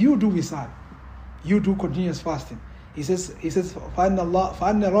 But you do wisal. You do continuous fasting. He says, فَأَنَّ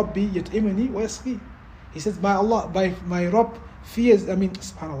رَبِّي يَتْئِمُنِي وَيَسْقِي. He says, my Rabb fears,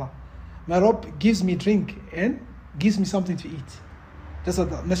 subhanAllah, my Rabb gives me drink and gives me something to eat. That's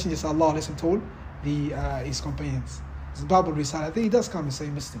what the Messenger sallallahu alaihi wasallam told his companions. It's Bible Risal. I think it does come in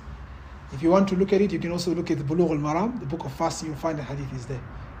Sahih Muslim. If you want to look at it, you can also look at the Bulugh al-Maram, the book of fasting. You'll find the hadith is there.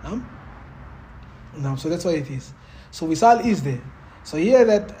 So that's what it is. So Wisal is there. So here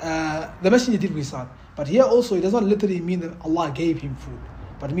that the Messenger did Wisal. But here also it does not literally mean that Allah gave him food,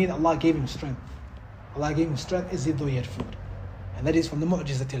 but it means Allah gave him strength. Allah gave him strength as if though he had food. And that is from the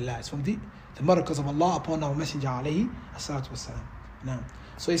mu'jizatillah. It's from the miracles of Allah upon our Messenger alayhi as-salatu was-salam. Now,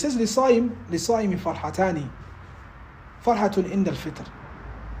 so he says, لِصَائِمِ فَرْحَتَانِ فَرْحَةٌ عِنْدَ الْفِطْرِ.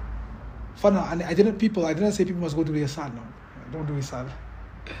 I didn't say people must go to Wisal. No, don't do Wisal.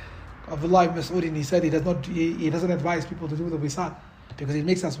 Abdullah ibn Mas'ud, he said he doesn't advise people to do the Wisal because it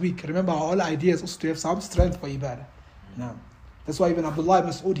makes us weak. Remember, our whole idea is also to have some strength for ibadah. Now, that's why even Abdullah ibn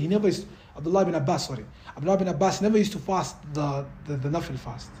Mas'ud, Abdullah ibn Abbas never used to fast the nafil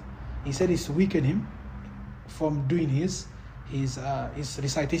fast. He said it's to weaken him from doing his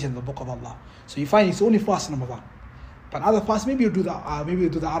recitation of the book of Allah. So you find it's only fast in Ramadan. But other fasts, maybe you do the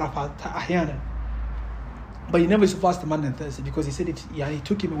Arafat ahyana. But he never used to fast the Monday and Thursday because he said it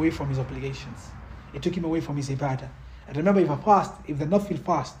took him away from his obligations. It took him away from his ibadah. And remember, if the nafil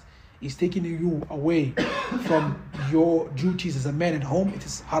fast is taking you away from your duties as a man at home, it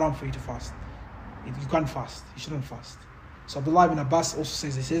is haram for you to fast. You can't fast. You shouldn't fast. So Abdullah ibn Abbas also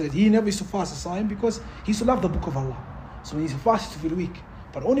says that he never used to fast as time because he used to love the book of Allah. So when he used to fast, he used to feel weak.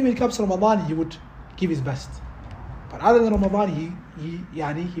 But only when it comes to Ramadan, he would give his best. But other than Ramadan,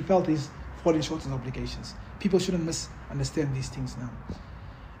 he felt he's falling short of his obligations. People shouldn't misunderstand these things now.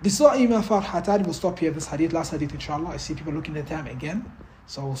 لِصَائِمَ فَرْحَتَانِ. We'll stop here. This hadith, last hadith, inshallah. I see people looking at time again.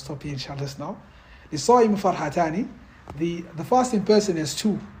 So we'll stop here, inshallah, just now. لِصَائِمَ فَرْحَتَانِ. The fasting person has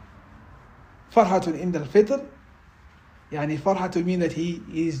two. فَرْحَةٌ عِنْدَ الْفِطْرِ. Farha mean that he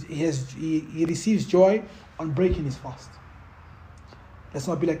receives joy on breaking his fast. Let's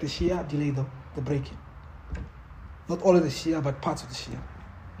not be like the Shia, delay the breaking. Not all of the Shia, but parts of the Shia.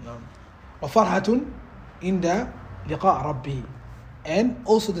 وَفَرْحَةٌ عِنْدَ لِقَاء رَبِّهِ. And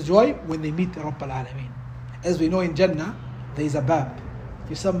also the joy when they meet the Rabb al-Alameen. As we know in Jannah, there is a bab.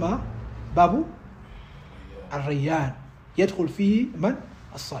 يسمى باب الريان. يدخل فيه من؟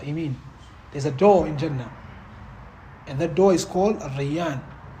 الصائمين. There's a door in Jannah. And that door is called Ar-Rayyan.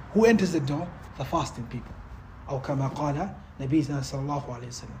 Who enters the door? The fasting people. أو كما قال نبينا صلى الله عليه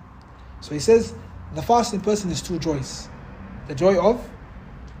وسلم. So he says, the fasting person has two joys. The joy of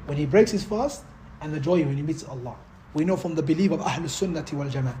when he breaks his fast, and the joy when he meets Allah. We know from the belief of Ahlul Sunnati wal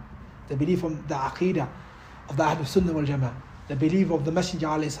Jama'ah, the belief from the Aqidah of the Ahlul Sunnah wal Jama'ah, the belief of the Messenger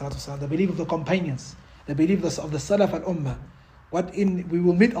alayhi salatu wasalam, the belief of the companions, the belief of the Salaf al Ummah. We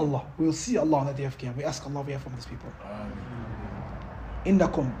will meet Allah, we will see Allah on the day of Qiyamah. We ask Allah we are from these people.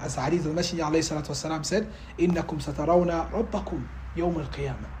 Innakum, as the hadith of the Messenger alayhi salatu wasalam said, Innakum satarawna rabbakum yawm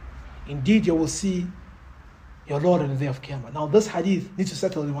al-qiyamah. Indeed, you will see your Lord on the day of Qiyamah. Now this hadith needs to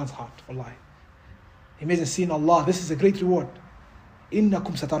settle in one's heart, wallahi. Imagine seeing Allah, this is a great reward.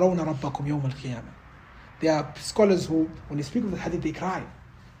 Innakum satarawna rabbakum yawm al-qiyamah. There are scholars who, when they speak of the hadith, they cry,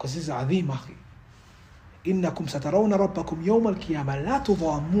 because this is azim, akhi. Innakum satarawna rabbakum yawm al-qiyamah la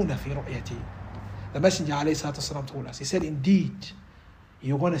tudhammuna fi ru'yati. The Messenger alayhi salatu wasalam told us, he said, indeed,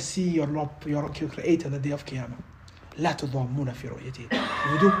 you're going to see your Lord, your Creator on the day of Qiyamah. لا تضامون في رؤيته.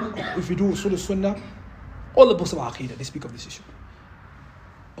 If you do Usul al-Sunnah, all the books of Aqidah, they speak of this issue.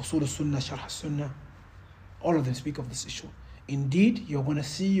 Usul al-Sunnah, Sharh al-Sunnah, all of them speak of this issue. Indeed, you're going to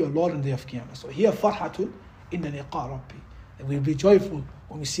see your Lord on the day of Qiyamah. So here, farhatun inna liqa rabbi. And we'll be joyful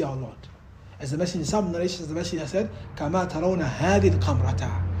when we see our Lord. As the Messenger, some narrations, the Messenger said, كَمَا تَرَوْنَ هَذِي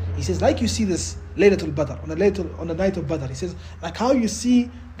الْقَمْرَةَ. He says, like you see this Laylatul Badr, on the night of Badr, he says, like how you see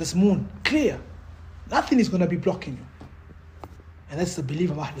this moon, clear. Nothing is going to be blocking you. And that's the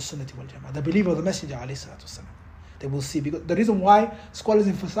belief of Ahlul Sunnati wal Jama'ah, the belief of the Messenger alayhi salatu wasalam. They will see. Because the reason why scholars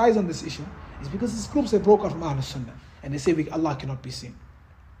emphasize on this issue is because these groups, they broke out from Ahlul Sunnah. And they say Allah cannot be seen.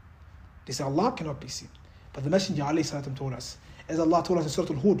 They say Allah cannot be seen. But the Messenger alayhi salatu told us, as Allah told us in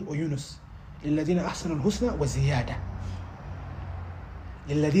Surah Al-Hud or Yunus, لِلَّذِينَ أَحْسَنُوا الْحُسْنَى وَزِيَادَةً.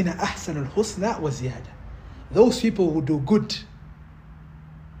 لِلَّذِينَ أَحْسَنُوا الْحُسْنَى وَزِيَادَةً. Those people who do good,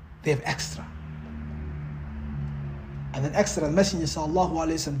 they have extra. And then extra, the Messenger sallallahu alayhi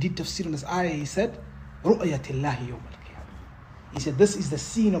wa sallam did tafsir on this ayah. He said, رُؤْيَةِ اللَّهِ يَوْمَ الْقِيَامَةِ. He said, this is the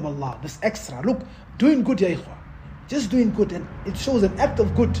scene of Allah, this extra. Look, doing good, ya ikhwa. Just doing good, and it shows an act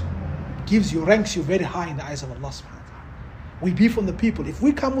of good gives you, ranks you very high in the eyes of Allah subhanahu wa ta'ala. We be from the people. If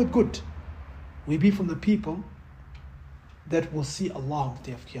we come with good, we be from the people that will see Allah on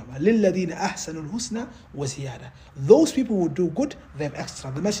the day of Qiyamah. لِلَّذِينَ أَحْسَنُوا الْحُسْنَى وَزِيَادَةً. Those people who do good, they have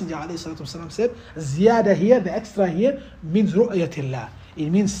extra. The Messenger ﷺ said, ziyada here, the extra here, means ru'yatillah. It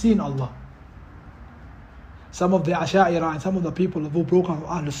means seeing Allah. Some of the Asha'ira and some of the people who broke out of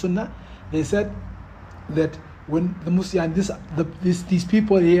Ahlul Sunnah, they said that when the Muslim, these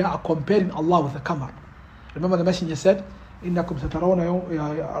people here are comparing Allah with the Qamar. Remember the Messenger said, إِنَّكُمْ سَتَرَوْنَ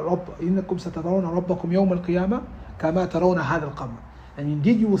رَبَّكُمْ يَوْمَ الْقِيَامَةِ كَمَا تَرَوْنَ هَذَا الْقَمَرِ. And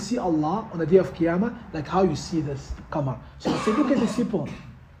indeed you will see Allah on the day of Qiyamah like how you see this Qamar. So they say, look at these people.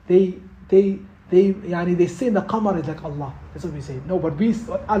 They say the Qamar is like Allah. That's what we say. No, but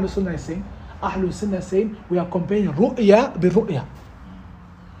what Ahlul Sunnah is saying, Ahlul Sunnah is saying, we are comparing ru'ya bi ru'ya.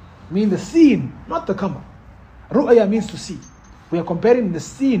 Mean the scene, not the Qamar. Ru'ya means to see. We are comparing the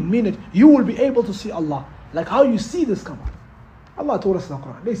scene, meaning you will be able to see Allah like how you see this Qamar. Allah told us in the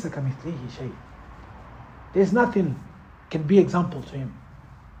Quran, لَيْسَ كَمِثْلِهِ شَيْءٍ. There's nothing can be example to him.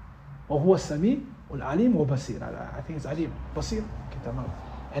 وَهُوَ السَّمِيعُ الْعَلِيمُ وَبَصِيرٌ. I think it's Alim, Basir.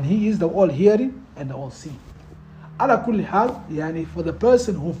 And he is the all hearing and the all seeing. على كل حال, يعني for the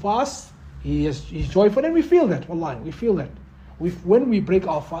person who fasts, he's joyful, and we feel that. Wallahi, we feel that. When we break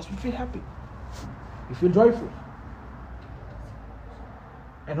our fast, we feel happy. We feel joyful.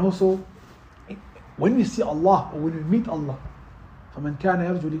 And also, when we see Allah or when we meet Allah, فَمَنْ كَانَ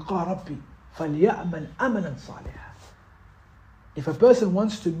يَرْجُو لِقَاءَ رَبِّي فَلْيَأْمَلْ أَمَلًا صَالِحًا. If a person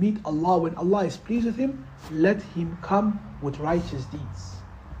wants to meet Allah when Allah is pleased with him, let him come with righteous deeds,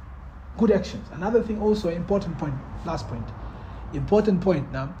 good actions. Another thing also, important point, last point, important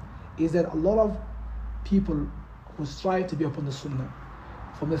point now, is that a lot of people who strive to be upon the Sunnah,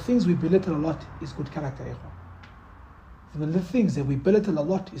 from the things we belittle a lot is good character. From the things that we belittle a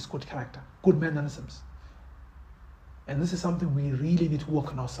lot is good character, good mannerisms. And this is something we really need to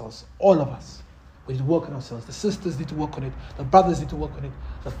work on ourselves, all of us. We need to work on ourselves. The sisters need to work on it, the brothers need to work on it,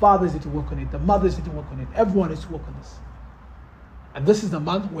 the fathers need to work on it, the mothers need to work on it, everyone needs to work on this. And this is the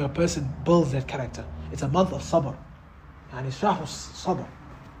month where a person builds that character. It's a month of sabr. And it's shahr sabr,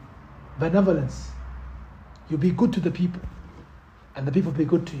 benevolence. You be good to the people, and the people be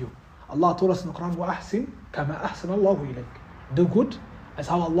good to you. Allah told us in the Quran, وَأَحْسِنْ كَمَا أَحْسَنَ اللَّهُ إِلَيْكَ. Do good as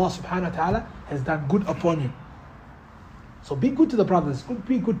how Allah subhanahu wa ta'ala has done good upon you. So be good to the brothers,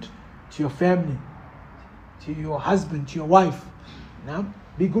 be good to your family, to your husband, to your wife. Now,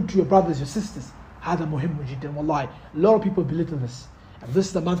 be good to your brothers, your sisters. هذا مهم جدا والله. A lot of people belittle this. And this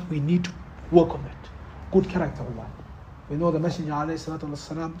is the month we need to work on that. Good character, Allah. We know the Messenger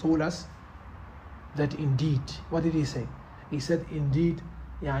ﷺ told us that indeed, what did he say? He said, indeed,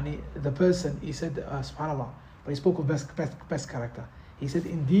 the person, he said, subhanAllah, but he spoke of best character. He said,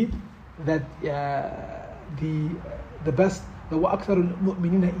 indeed, that the best, وَأَكْثَرُ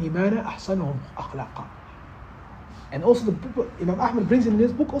الْمُؤْمِنِينَ إِيمَانًا أَحْسَنُهُمْ أَخْلَاقًا. And also the book, Imam Ahmad brings in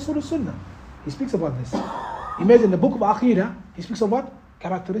his book also the Sunnah. He speaks about this. Imagine the book of Aqidah, he speaks of what?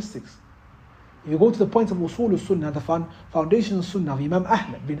 Characteristics. If you go to the points of Usul al-Sunnah, the foundation of Sunnah of Imam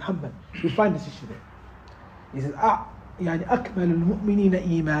Ahmad bin Hanbal, you find this issue there. He says, يعني أكمل المؤمنين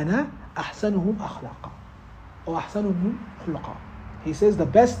إيمانا أحسنهم أخلاقا or أحسنهم خلقا. He says the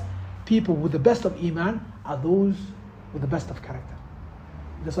best people with the best of Iman are those with the best of character.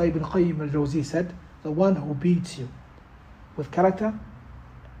 That's why Ibn Qayyim al-Jawzi said, the one who beats you with character,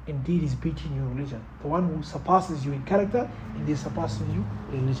 indeed is beating your religion. The one who surpasses you in character, indeed surpasses you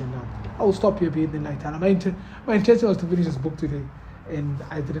in religion. Now, I will stop here, bi'idhnillahi ta'ala. My intention was to finish this book today, and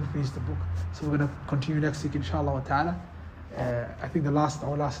I didn't finish the book. So we're going to continue next week, inshallah wa ta'ala. I think our last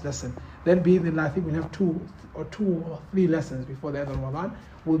lesson. Then, bi'idhnillah, I think we'll have two or three lessons before the end of Ramadan.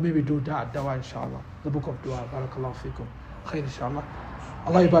 We'll maybe do dua, inshallah. The book of dua. Barakallahu feekum. Khair, inshallah.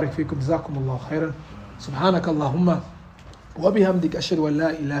 Allah yabarak feekum. Jazakumullahu khairan. Subhanak Allahumma. وبحمدك أشهد أن لا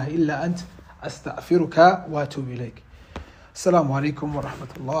إله إلا أنت أستغفرك وأتوب إليك. السلام عليكم ورحمة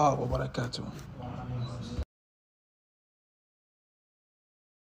الله وبركاته.